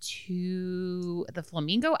attached to the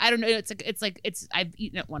Flamingo. I don't know. It's I've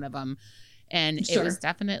eaten at one of them, and it was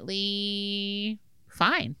definitely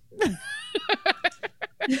fine.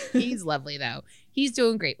 He's lovely though. He's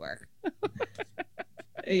doing great work.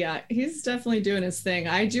 Yeah, he's definitely doing his thing.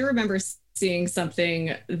 I do remember seeing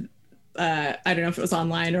something, I don't know if it was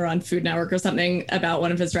online or on Food Network or something, about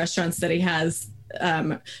one of his restaurants that he has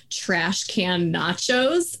trash can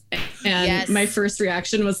nachos. And my first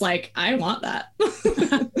reaction was like, I want that.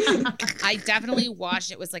 I definitely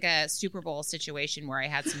watched. It was like a Super Bowl situation where I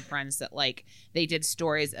had some friends that like they did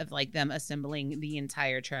stories of like them assembling the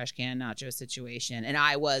entire trash can nacho situation, and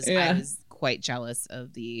I was quite jealous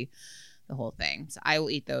of the whole thing. So I will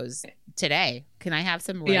eat those today. Can I have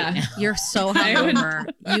some right now? You're so hungover.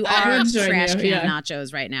 You are trash can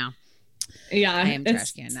nachos right now. Yeah, I am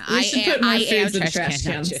trash can. I am trash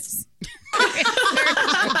can nachos.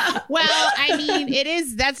 Well, I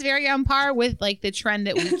mean, that's very on par with like the trend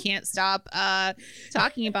that we can't stop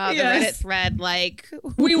talking about. The Reddit thread, like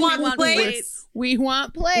we want plates. We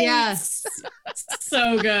want plates. Yes,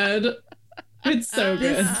 so good. It's so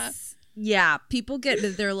good. Yeah, people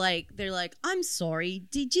they're like, I'm sorry,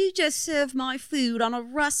 did you just serve my food on a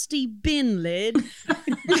rusty bin lid?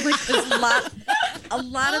 Like, a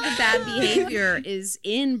lot of the bad behavior is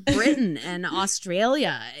in Britain and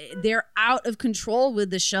Australia. They're out of control with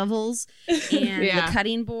the shovels and the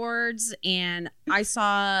cutting boards. And I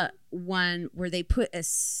saw one where they put a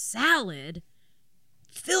salad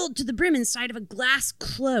filled to the brim inside of a glass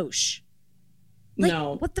cloche. Like,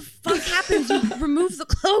 no. What the fuck happens? You remove the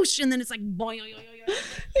cloche and then it's like, boing.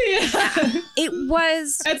 Yeah. It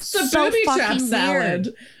was it's the so booby trap fucking salad.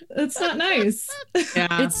 weird. It's not nice.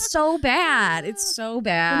 Yeah. It's so bad. It's so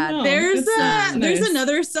bad. No, there's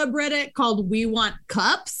another subreddit called We Want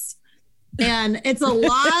Cups. And it's a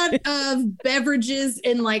lot of beverages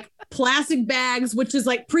in like plastic bags, which is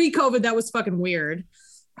like pre-COVID. That was fucking weird.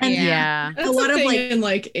 And that's a lot of like in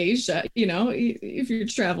like Asia, you know, if you're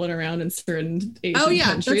traveling around in certain Asian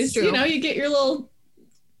countries, you know, you get your little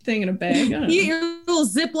thing in a bag. You get your little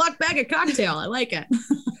Ziploc bag of cocktail. I like it.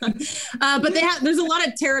 But there's a lot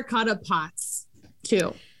of terracotta pots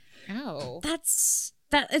too. Oh, it's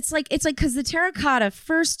like because the terracotta,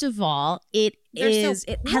 first of all, it has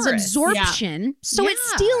absorption, so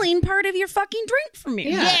it's stealing part of your fucking drink from you.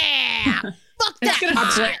 Yeah. Fuck that. It's gonna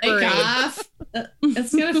flake off.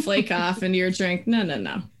 It's gonna flake off into your drink. No.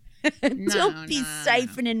 Don't be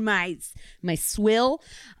siphoning my swill.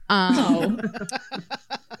 I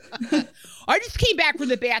just came back from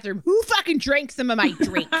the bathroom. Who fucking drank some of my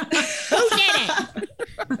drink? Who did it?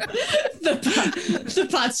 The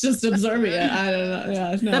pot's just absorbing it. I don't know.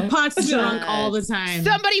 Yeah, no. The pot's drunk all the time.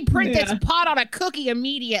 Somebody print this pot on a cookie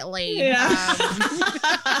immediately. Yeah.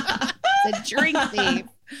 It's a drink thief.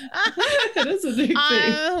 It is a drink thief.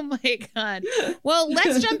 Oh my God. Well,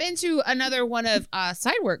 let's jump into another one of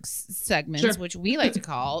Sideworks segments, which we like to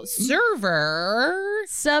call Server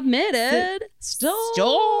Submitted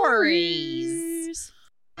Stories.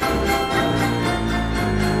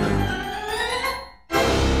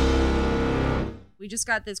 We just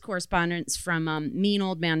got this correspondence from Mean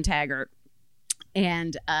Old Man Taggart.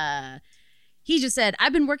 And he just said,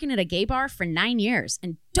 I've been working at a gay bar for 9 years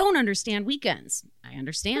and don't understand weekends. I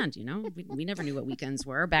understand, you know, we never knew what weekends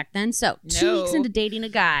were back then. So 2 weeks into dating a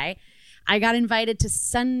guy, I got invited to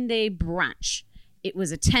Sunday brunch. It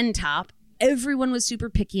was a 10 top. Everyone was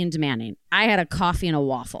super picky and demanding. I had a coffee and a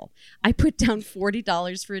waffle. I put down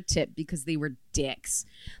 $40 for a tip because they were dicks.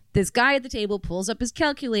 This guy at the table pulls up his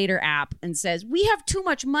calculator app and says, we have too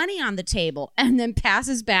much money on the table, and then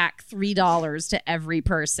passes back $3 to every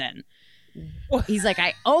person. He's like,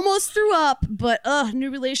 I almost threw up, but new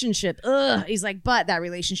relationship. He's like, but that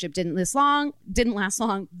relationship didn't last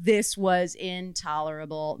long. This was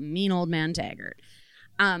intolerable. Mean Old Man Taggart.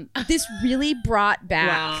 This really brought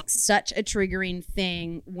back such a triggering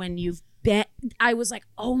thing when I was like,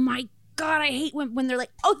 oh my God, I hate when they're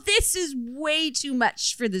like, oh, this is way too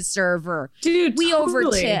much for the server. Dude, we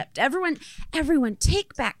overtipped. Everyone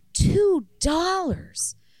take back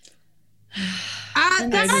 $2.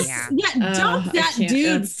 Dump that,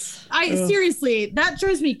 dude. Seriously, that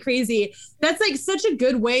drives me crazy. That's like such a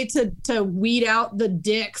good way to weed out the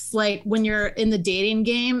dicks. Like when you're in the dating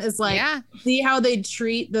game, is like see how they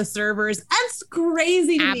treat the servers. That's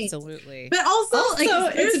crazy to me. Absolutely. But also like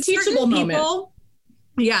it's a teachable moment.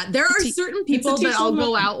 Yeah, there are certain people that I'll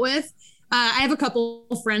go out with. I have a couple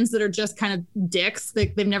of friends that are just kind of dicks.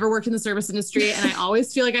 They've never worked in the service industry, and I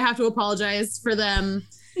always feel like I have to apologize for them.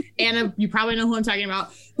 Anna, you probably know who I'm talking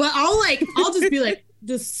about. But I'll just be like,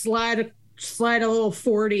 just slide a little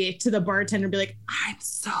 40 to the bartender and be like, I'm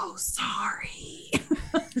so sorry.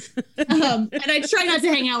 And I try not to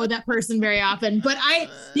hang out with that person very often. But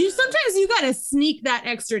sometimes you got to sneak that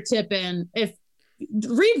extra tip in.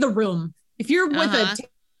 Read the room. If you're with a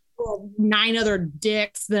table of 9 other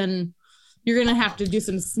dicks, then you're going to have to do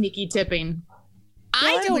some sneaky tipping.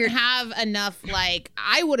 I don't have enough, like,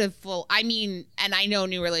 I would have and I know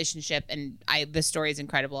new relationship, and the story is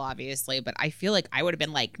incredible, obviously, but I feel like I would have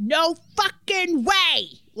been like, no fucking way.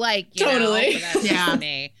 Like, you totally. know, that's just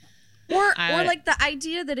me. Or like the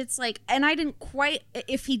idea that it's like, and I didn't quite,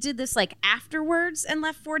 if he did this like afterwards and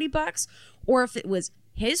left $40, or if it was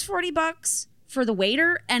his $40 for the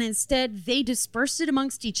waiter, and instead they dispersed it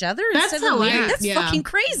amongst each other. That's hilarious. That's fucking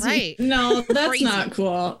crazy. Right. No, that's not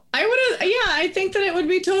cool. I think that it would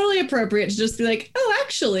be totally appropriate to just be like, oh,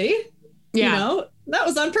 actually, you know, that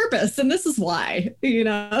was on purpose, and this is why, you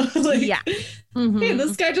know, like, hey,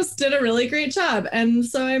 this guy just did a really great job, and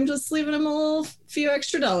so I'm just leaving him a little few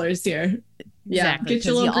extra dollars here. Exactly, get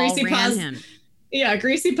your little greasy paws. Yeah,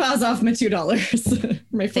 greasy paws off my $2,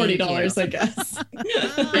 my $40, I guess.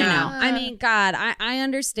 I know. I mean, God, I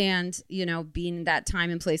understand, you know, being in that time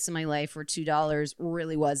and place in my life where $2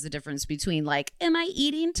 really was the difference between like, am I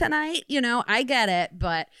eating tonight? You know, I get it.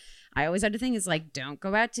 But I always had to think is like, don't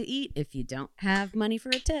go out to eat if you don't have money for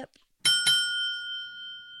a tip.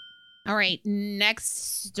 All right,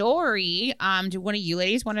 next story. Do one of you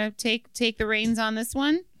ladies want to take the reins on this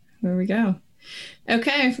one? There we go.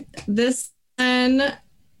 Okay, this one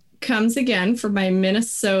comes again from my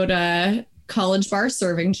Minnesota college bar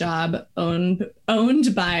serving job owned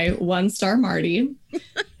by One Star Marty.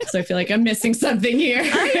 So I feel like I'm missing something here.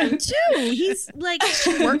 I am too. He's like,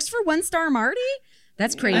 she works for One Star Marty?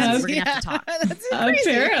 That's crazy. We're going to have to talk.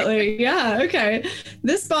 Apparently. Yeah. Okay.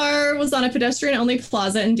 This bar was on a pedestrian-only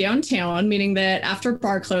plaza in downtown, meaning that after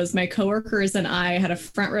bar closed, my coworkers and I had a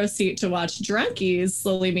front row seat to watch drunkies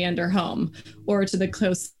slowly meander home or to the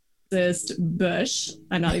closest bush.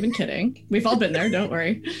 I'm not even kidding. We've all been there. Don't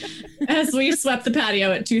worry. As we swept the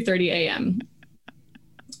patio at 2:30 a.m.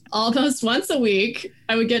 Almost once a week,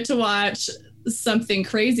 I would get to watch something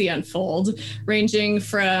crazy unfold, ranging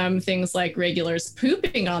from things like regulars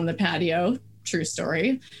pooping on the patio, true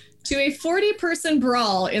story, to a 40-person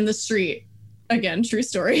brawl in the street, again, true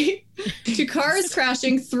story, to cars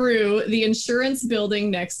crashing through the insurance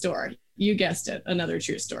building next door. You guessed it, another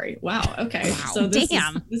true story. Wow. Okay. Wow. So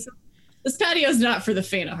this patio is not for the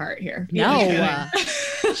faint of heart here. No.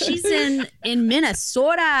 She's in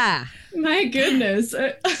Minnesota. My goodness.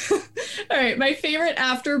 All right. My favorite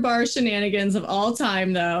after bar shenanigans of all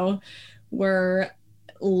time, though, were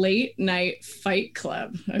late night Fight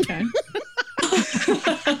Club. Okay.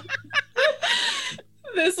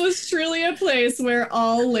 This was truly a place where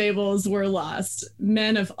all labels were lost.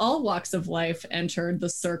 Men of all walks of life entered the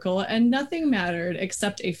circle, and nothing mattered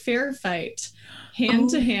except a fair fight,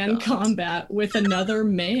 hand-to-hand combat with another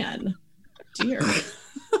man. Dear.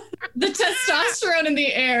 The testosterone in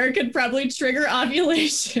the air could probably trigger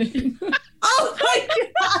ovulation. Oh my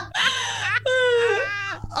God.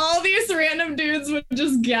 All these random dudes would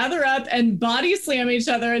just gather up and body slam each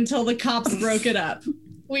other until the cops broke it up.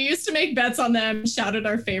 We used to make bets on them, shouted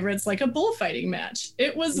our favorites like a bullfighting match.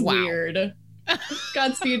 It was weird.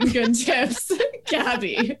 Godspeed and good tips,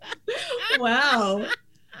 Gabby. Wow.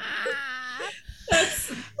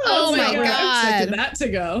 That's, oh my God. I expected that to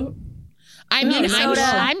go. I mean,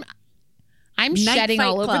 I'm shedding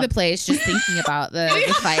all over the place just thinking about the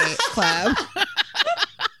Fight Club.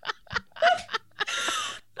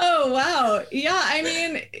 Oh, wow. Yeah, I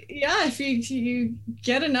mean, yeah, if you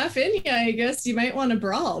get enough in you, I guess you might want to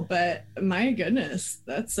brawl, but my goodness,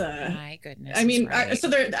 that's my goodness. I mean, right.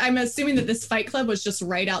 I'm assuming that this Fight Club was just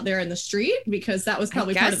right out there in the street, because that was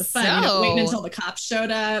probably part of the fun, you know, waiting until the cops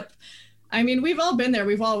showed up. I mean, we've all been there.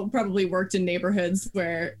 We've all probably worked in neighborhoods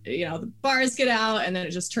where, you know, the bars get out and then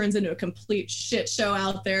it just turns into a complete shit show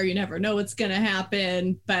out there. You never know what's going to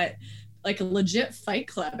happen, but like a legit Fight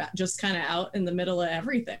Club just kind of out in the middle of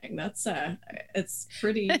everything. That's it's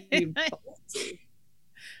pretty.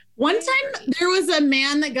 One time there was a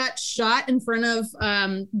man that got shot in front of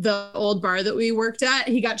the old bar that we worked at.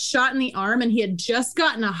 He got shot in the arm and he had just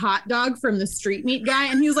gotten a hot dog from the street meat guy.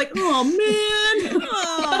 And he was like, oh man.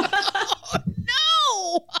 Oh,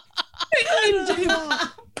 no.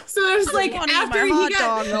 So it was like after he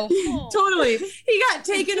got totally, he got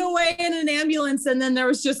taken away in an ambulance, and then there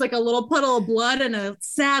was just like a little puddle of blood and a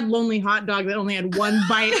sad, lonely hot dog that only had one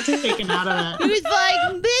bite taken out of it. He was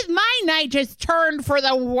like, my night just turned for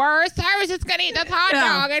the worst. I was just gonna eat this hot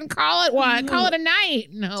dog and call it a night.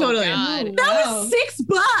 No, totally. God. That was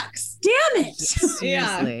 $6. Damn it.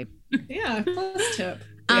 Seriously. Yeah. Plus tip.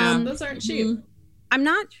 Those aren't cheap.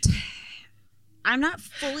 I'm not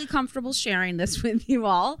fully comfortable sharing this with you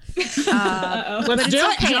all. Let's do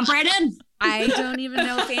it. Jump right in. I don't even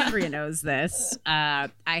know if Andrea knows this. I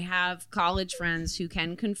have college friends who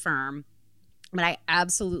can confirm, but I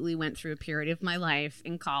absolutely went through a period of my life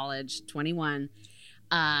in college, 21,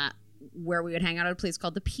 where we would hang out at a place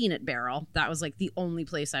called the Peanut Barrel. That was like the only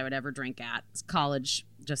place I would ever drink at. It's college,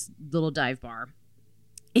 just little dive bar.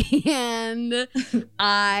 And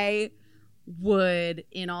I would,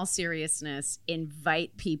 in all seriousness,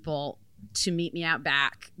 invite people to meet me out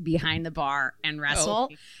back behind the bar and wrestle.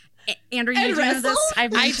 Andrew, you do know this? I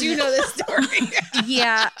do know this story.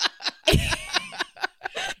 Yeah.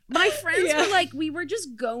 My friends were like, we were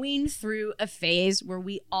just going through a phase where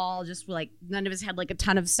we all just were like, none of us had like a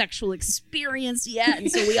ton of sexual experience yet.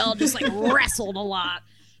 And so we all just like wrestled a lot.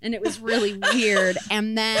 And it was really weird.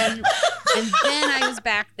 And then I was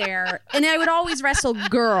back there and I would always wrestle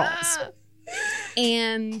girls.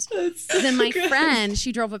 And then my friend,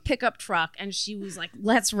 she drove a pickup truck and she was like,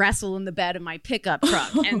 let's wrestle in the bed of my pickup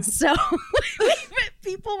truck. And so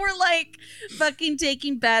people were like fucking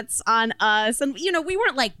taking bets on us. And, you know, we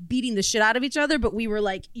weren't like beating the shit out of each other, but we were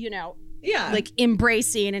like, you know, like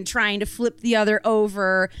embracing and trying to flip the other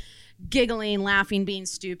over, giggling, laughing, being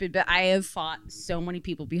stupid. But I have fought so many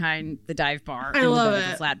people behind the dive bar. I love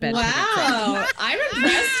it. Flatbed. Wow. I'm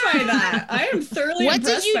impressed by that. I am thoroughly What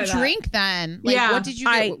impressed did by you that. drink then? Like, what did you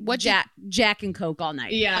get? What Jack and Coke all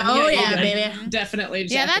night. Yeah. Oh, yeah, baby. Definitely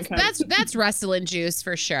Jack and Coke. that's wrestling juice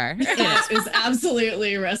for sure. It is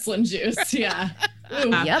absolutely wrestling juice. Yeah. Ooh.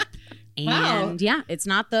 Yep. Wow. And yeah, it's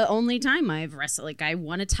not the only time I've wrestled. Like I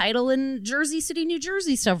won a title in Jersey City, New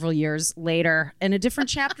Jersey several years later in a different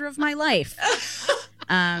chapter of my life.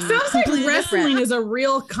 Sounds like wrestling is a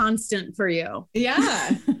real constant for you.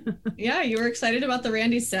 Yeah. Yeah. You were excited about the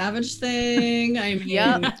Randy Savage thing. I mean,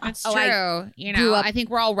 That's true. You know, I think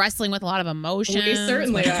we're all wrestling with a lot of emotions. We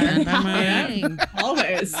certainly are. Yeah.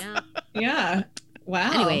 Always. Yeah.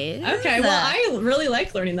 Wow. Anyways, okay. Well, I really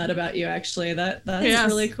like learning that about you. Actually, that's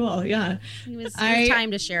really cool. Yeah. It was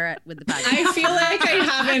time to share it with the podcast. I feel like I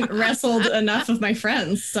haven't wrestled enough of my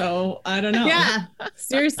friends, so I don't know. Yeah.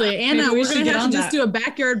 Seriously, Anna, we're gonna have to just do a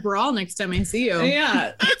backyard brawl next time I see you.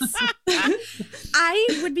 Yeah.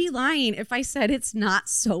 I would be lying if I said it's not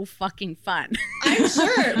so fucking fun. I'm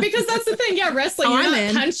sure, because that's the thing. Yeah, wrestling,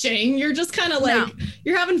 you're not punching. You're just kind of like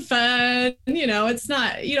you're having fun. You know, it's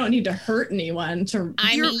not. You don't need to hurt anyone.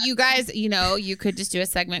 I mean, you guys, you know, you could just do a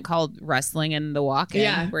segment called "Wrestling in the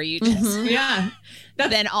Walk-In," where you just,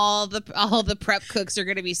 then all the prep cooks are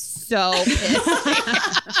going to be so pissed.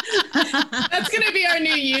 That's going to be our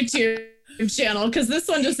new YouTube channel, because this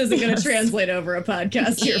one just isn't going to translate over a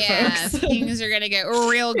podcast here, folks. Things are going to get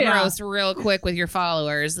real gross real quick with your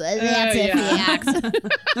followers. That's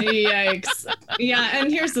Yikes. Yeah, and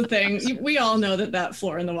here's the thing. We all know that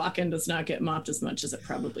floor in the walk-in does not get mopped as much as it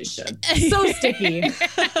probably should. So sticky.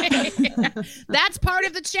 That's part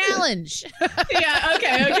of the challenge. Yeah,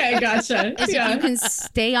 okay, gotcha. If you can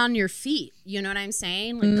stay on your feet, you know what I'm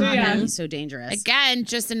saying? Like, God, that'd be so dangerous. Again,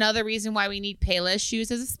 just another reason why we need Payless Shoes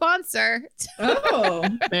as a sponsor. Oh,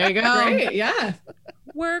 there you go. Great, yeah.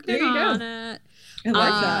 Working on it. I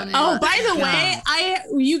like that. Oh, by the way,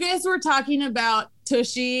 you guys were talking about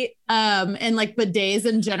Tushy and like bidets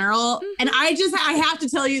in general, and I have to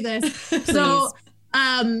tell you this. So,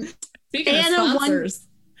 speaking Anna, of sponsors.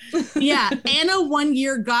 Anna 1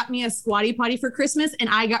 year got me a squatty potty for Christmas, and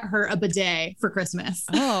I got her a bidet for Christmas.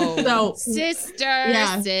 Oh, so sisters.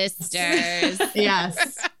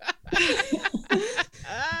 Yes.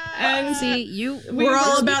 And we're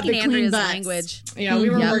all about the clean butts. Language. Yeah, we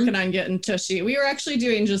were working on getting Tushy. We were actually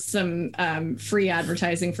doing just some free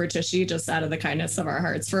advertising for Tushy, just out of the kindness of our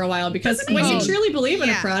hearts for a while, because when you truly believe in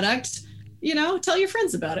a product, you know, tell your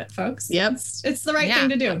friends about it, folks. Yep. It's the right thing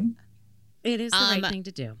to do. It is the right thing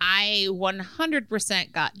to do. I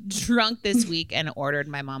 100% got drunk this week and ordered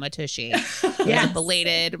my mama Tushy. A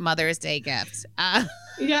belated Mother's Day gift.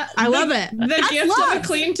 Yeah, I love it. The gift of a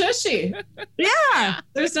clean Tushy. Yeah.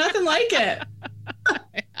 There's nothing like it.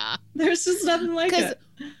 There's just nothing like it.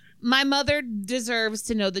 My mother deserves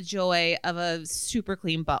to know the joy of a super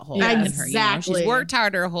clean butthole in her. You know? She's worked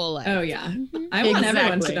hard her whole life. Oh, yeah. I want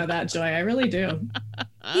everyone to know that joy. I really do.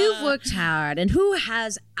 You've worked hard, and who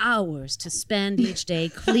has hours to spend each day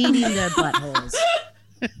cleaning their buttholes?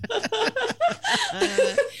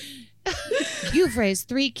 You've raised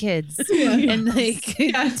 3 kids, and like,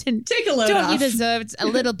 take a load don't off. you deserve a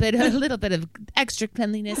little bit of extra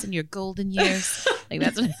cleanliness in your golden years? Like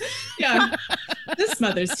that's what. Yeah, this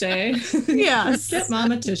Mother's Day. Yes, get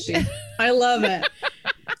Mama Tushy. I love it.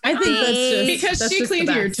 I think that's just because she cleaned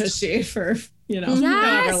your Tushy for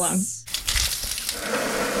however long.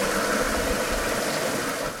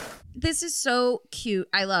 This is so cute.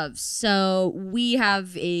 I love. So we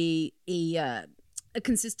have a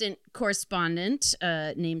consistent correspondent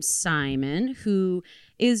named Simon, who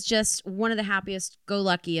is just one of the happiest, go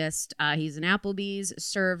luckiest. He's an Applebee's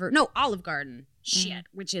server. No, Olive Garden. Shit,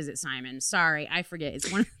 which is it, Simon? Sorry, I forget. It's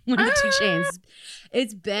one of the two chains.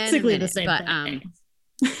 It's been basically a minute, the same but thing.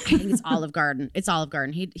 I think it's Olive Garden. It's Olive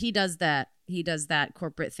Garden. He does that. He does that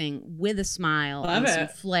corporate thing with a smile and some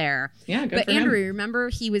flair. Yeah, good but for Andrew, him. remember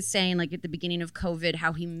he was saying like at the beginning of COVID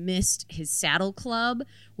how he missed his Saddle Club,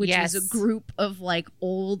 which was a group of like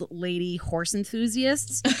old lady horse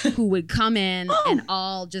enthusiasts who would come in and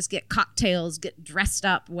all just get cocktails, get dressed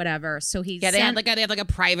up, whatever. So they had like a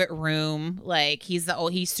private room. Like he's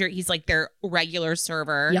like their regular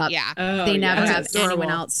server. Yep. Yeah. Oh, they never have anyone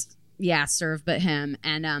else serve but him.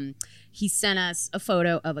 And he sent us a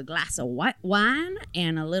photo of a glass of white wine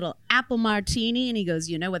and a little apple martini. And he goes,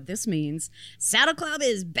 you know what this means? Saddle Club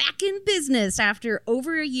is back in business after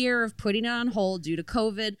over a year of putting it on hold due to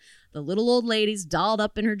COVID. The little old lady's dolled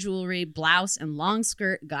up in her jewelry, blouse, and long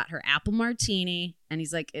skirt, got her apple martini. And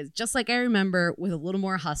he's like, it's just like I remember with a little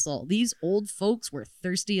more hustle. These old folks were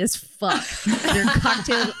thirsty as fuck. Their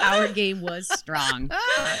cocktail hour game was strong.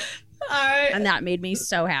 And that made me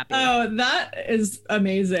so happy. Oh, that is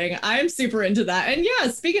amazing. I'm super into that. And yeah,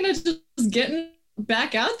 speaking of just getting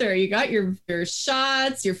back out there, you got your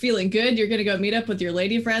shots, you're feeling good. You're going to go meet up with your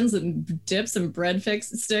lady friends and dip some bread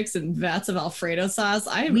sticks and vats of Alfredo sauce.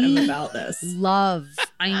 I am about this.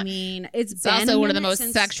 I mean, it's been also one of the most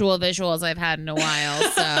sexual visuals I've had in a while.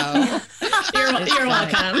 So you're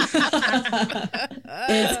welcome.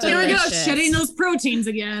 It's here we go, shedding those proteins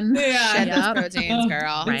again. Yeah, shed those proteins,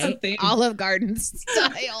 girl. Right? Olive Garden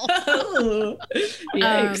style. Oh,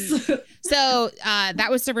 yikes. So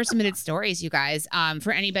that was server submitted stories, you guys.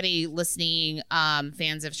 For anybody listening,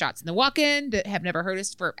 fans of Shots in the Walk-In that have never heard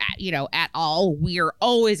us at all, we're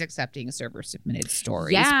always accepting server submitted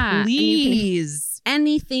stories. Yeah, please.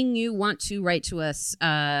 Anything you want to write to us,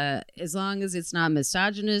 as long as it's not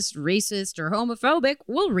misogynist, racist, or homophobic,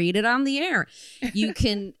 we'll read it on the air. You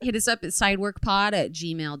can hit us up at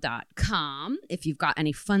sideworkpod@gmail.com if you've got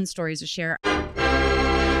any fun stories to share.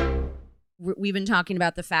 We've been talking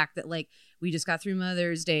about the fact that like we just got through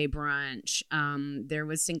Mother's Day brunch. There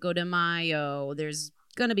was Cinco de Mayo. There's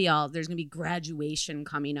gonna be graduation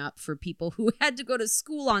coming up for people who had to go to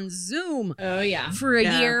school on Zoom for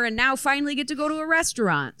a year and now finally get to go to a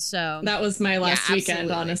restaurant. So that was my last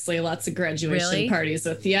weekend, honestly. Lots of graduation parties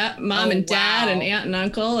with mom and dad and aunt and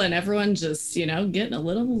uncle and everyone just getting a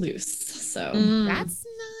little loose. So that's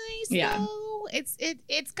nice. Yeah, though.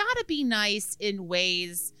 It's gotta be nice in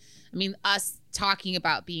ways. I mean, us talking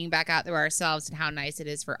about being back out there ourselves and how nice it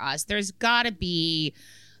is for us. There's gotta be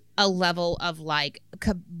a level of working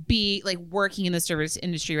in the service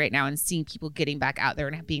industry right now and seeing people getting back out there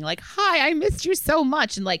and being like, hi, I missed you so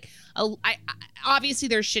much. And like, obviously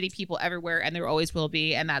there's shitty people everywhere and there always will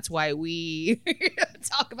be. And that's why we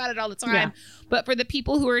talk about it all the time. Yeah. But for the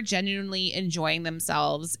people who are genuinely enjoying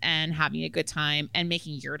themselves and having a good time and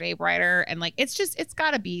making your day brighter, and like, it's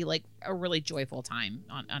gotta be like a really joyful time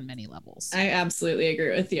on many levels. I absolutely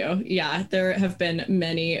agree with you. Yeah, there have been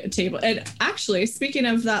many tables. And actually, speaking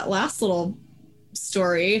of that last little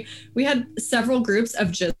story, we had several groups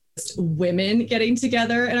of just women getting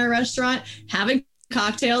together in our restaurant, having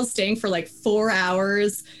cocktails, staying for like 4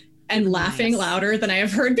 hours and laughing louder than I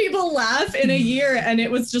have heard people laugh in a year. And it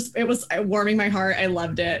was warming my heart. I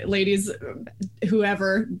loved it. Ladies,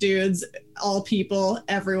 whoever, dudes, all people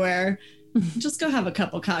everywhere. Just go have a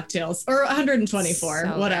couple cocktails or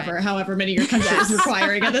 124, whatever, however many your country is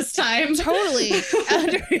requiring at this time. Totally.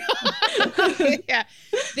 Yeah.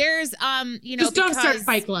 There's, just don't start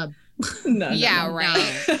Fight Club. No,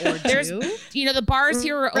 right. Or there's, the bars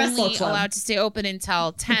here are only allowed to stay open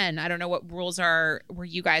until 10. I don't know what rules are where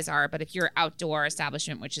you guys are, but if you're an outdoor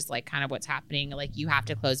establishment, which is like kind of what's happening, like you have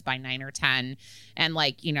to close by 9 or 10. And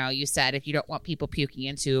like, you said, if you don't want people puking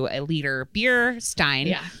into a liter beer stein,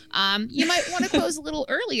 you might want to close a little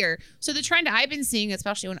earlier. So the trend I've been seeing,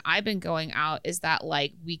 especially when I've been going out, is that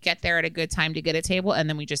like we get there at a good time to get a table and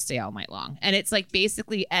then we just stay all night long. And it's like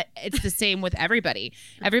basically it's the same with everybody.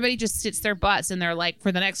 Everybody just sits their butts and they're like,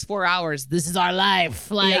 for the next 4 hours, this is our life.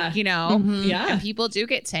 Like, and people do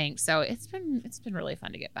get tanked. So it's been really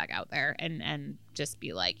fun to get back out there and just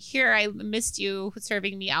be like, here, I missed you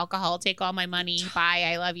serving me alcohol. Take all my money. Bye.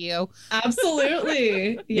 I love you.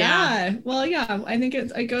 Absolutely. Yeah. Well, yeah, I think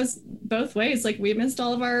it goes both ways. Like we missed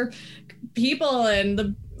all of our people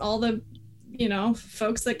and all the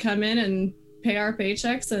folks that come in and pay our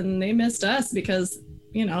paychecks, and they missed us because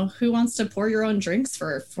who wants to pour your own drinks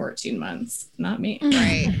for 14 months? Not me.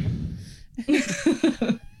 Right. You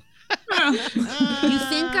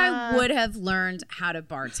think I would have learned how to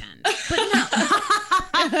bartend, but no.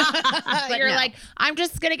 You're like, I'm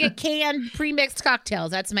just going to get canned pre-mixed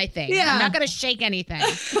cocktails. That's my thing. Yeah. I'm not going to shake anything.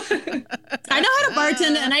 I know how to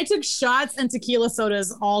bartend, and I took shots and tequila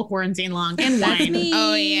sodas all quarantine long, and wine.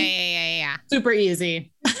 Oh, yeah. Super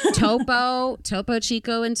easy. Topo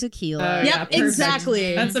Chico, and tequila. Yep,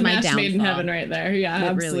 exactly. That's a match made in heaven right there. Yeah, it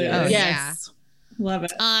absolutely. Really is. Yes. Love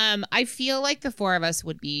it. I feel like the four of us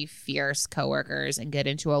would be fierce coworkers and get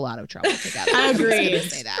into a lot of trouble together. Agreed.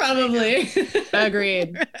 Say that Probably.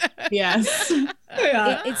 Agreed. Yes.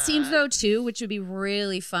 Yeah. It seems though too, which would be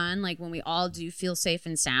really fun, like when we all do feel safe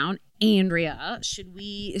and sound. Andrea, should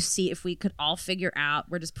we see if we could all figure out,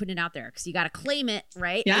 we're just putting it out there because you got to claim it,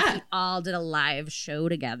 right? Yeah. If we all did a live show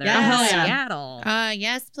together Yeah. in Hell yeah. Seattle.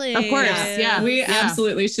 Yes, please. Of course. Yeah. We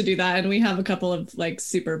absolutely should do that. And we have a couple of like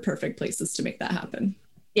super perfect places to make that happen.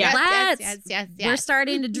 Yeah. Yes. We're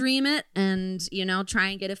starting to dream it and, try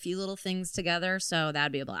and get a few little things together. So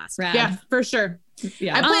that'd be a blast. Rad. Yeah, for sure.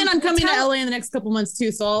 Yeah. I plan on coming to LA in the next couple months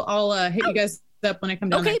too. So I'll hit you guys up when I come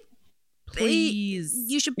down there. Please.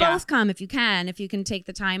 You should both come if you can take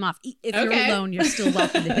the time off. If you're alone, you're still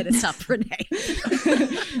welcome to hit us up, Renee.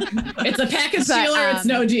 It's a package deal or it's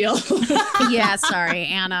no deal. Yeah, sorry,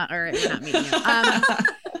 Anna, or not meeting you.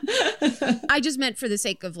 I just meant for the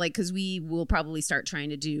sake of because we will probably start trying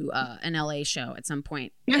to do an LA show at some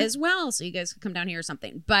point as well. So you guys can come down here or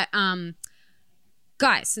something. But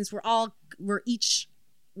guys, since we're on each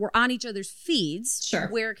other's feeds, sure.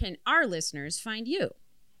 Where can our listeners find you?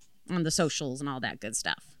 On the socials and all that good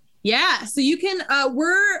stuff. Yeah. So you can,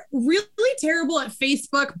 we're really terrible at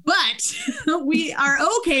Facebook, but we are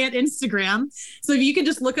okay at Instagram. So if you can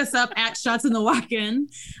just look us up at Shots in the Walk-In.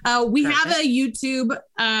 We have a YouTube.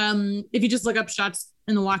 If you just look up Shots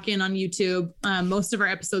in the Walk-In on YouTube, most of our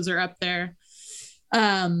episodes are up there.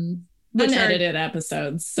 Unedited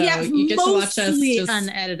episodes. So yeah, you get to watch us just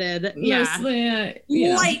unedited. Mostly,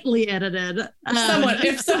 lightly edited.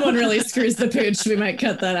 If someone really screws the pooch, we might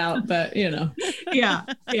cut that out, but Yeah.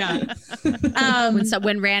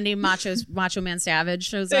 When Randy Macho Man Savage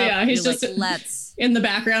shows up, yeah, he's just let's in the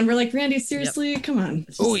background. We're like, Randy, seriously, come on.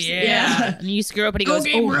 Oh yeah. And you screw up and he goes,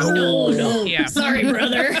 okay, no. Yeah. Sorry,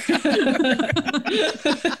 brother.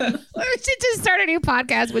 We should just start a new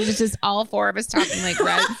podcast, which is just all four of us talking like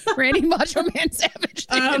Randy Macho Man Savage.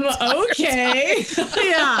 Okay.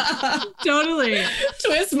 Yeah, totally.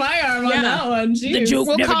 Twist my arm on that one. Jeez. The joke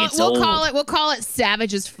we'll call it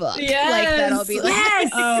Savage as fuck. Yes. Like that'll be like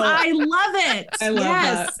I love it. I love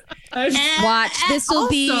that. Watch. This will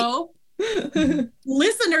be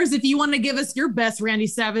listeners, if you want to give us your best Randy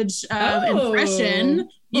Savage impression,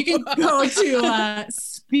 you can go to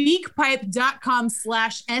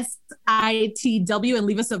speakpipe.com/SITW and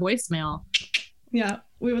leave us a voicemail. Yeah,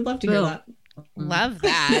 we would love to hear that. Love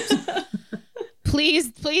that.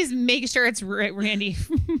 Please make sure it's Randy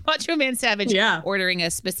Macho Man Savage ordering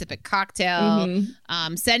a specific cocktail,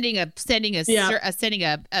 sending a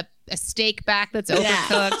steak back that's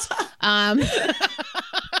overcooked.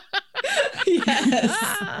 Yes.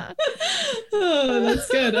 Oh, that's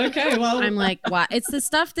good. Okay, well, I'm like, wow. It's the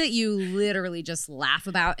stuff that you literally just laugh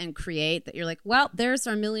about and create that you're like, well, there's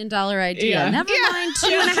our $1 million idea. Yeah. Never mind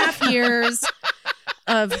 2.5 years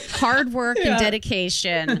of hard work and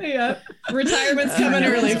dedication. Yeah. Retirement's coming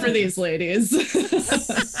early for these ladies.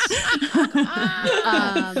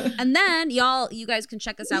 And then you guys can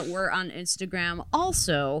check us out. We're on Instagram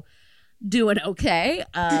also. Doing okay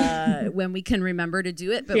when we can remember to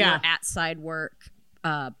do it, but we're at Sidework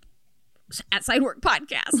Podcast.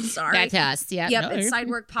 Sorry, that's us. Yeah, yep. It's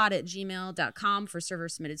sideworkpod@gmail.com for server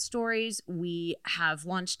submitted stories. We have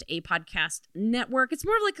launched a podcast network. It's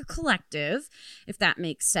more like a collective, if that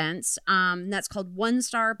makes sense. That's called One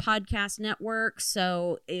Star Podcast Network.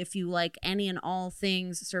 So if you like any and all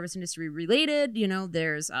things service industry related,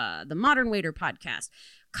 there's the Modern Waiter podcast.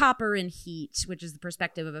 Copper and Heat, which is the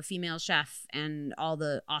perspective of a female chef and all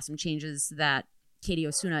the awesome changes that Katie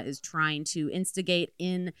Osuna is trying to instigate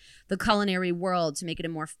in the culinary world to make it a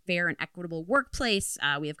more fair and equitable workplace.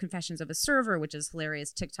 We have Confessions of a Server, which is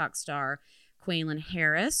hilarious TikTok star Quaylin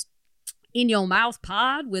Harris. In Your Mouth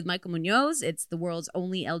Pod with Michael Munoz. It's the world's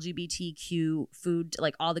only LGBTQ food.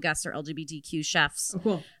 Like all the guests are LGBTQ chefs. Oh,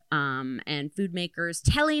 cool. And food makers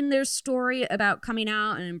telling their story about coming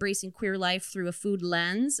out and embracing queer life through a food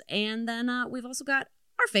lens. And then we've also got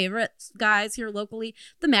our favorite guys here locally,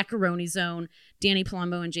 the Macaroni Zone. Danny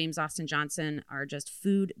Palumbo and James Austin Johnson are just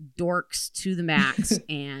food dorks to the max,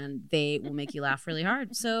 and they will make you laugh really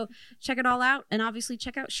hard. So check it all out, and obviously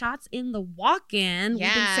check out Shots in the Walk-In. Yeah.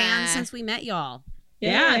 We've been fans since we met y'all.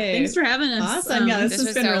 Yeah, thanks for having us. Awesome. Yeah, this has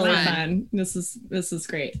was been so really fun. fun. This is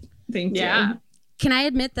great. Thank you. Yeah. Can I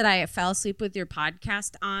admit that I fell asleep with your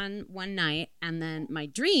podcast on one night, and then my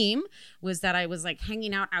dream was that I was like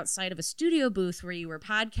hanging out outside of a studio booth where you were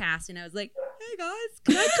podcasting. I was like, hey guys,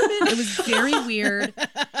 can I come in? It was very weird.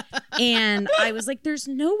 And I was like, there's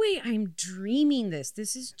no way I'm dreaming this.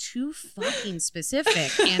 This is too fucking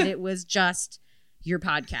specific. And it was just your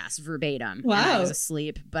podcast verbatim. Wow. And I was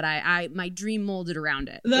asleep, but I my dream molded around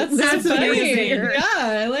it. That's funny. Yeah,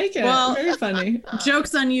 I like it. Well, very funny.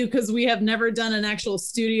 Joke's on you, because we have never done an actual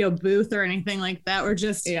studio booth or anything like that. We're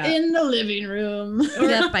just in the living room or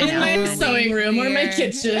in my sewing room or my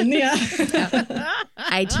kitchen. Yeah.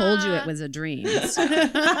 I told you it was a dream. So.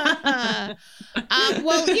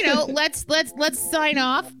 Well, you know, let's sign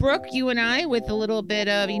off, Brooke, you and I, with a little bit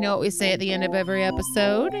of, you know what we say at the end of every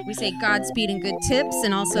episode. We say Godspeed and good tips,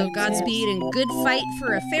 and also good Godspeed tips. And good fight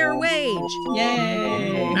for a fair wage.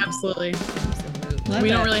 Yay! Absolutely. We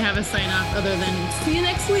don't really have a sign off other than see you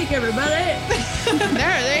next week, everybody.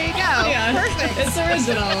 there you go. Yeah, perfect. It's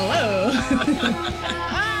original.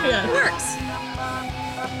 Whoa.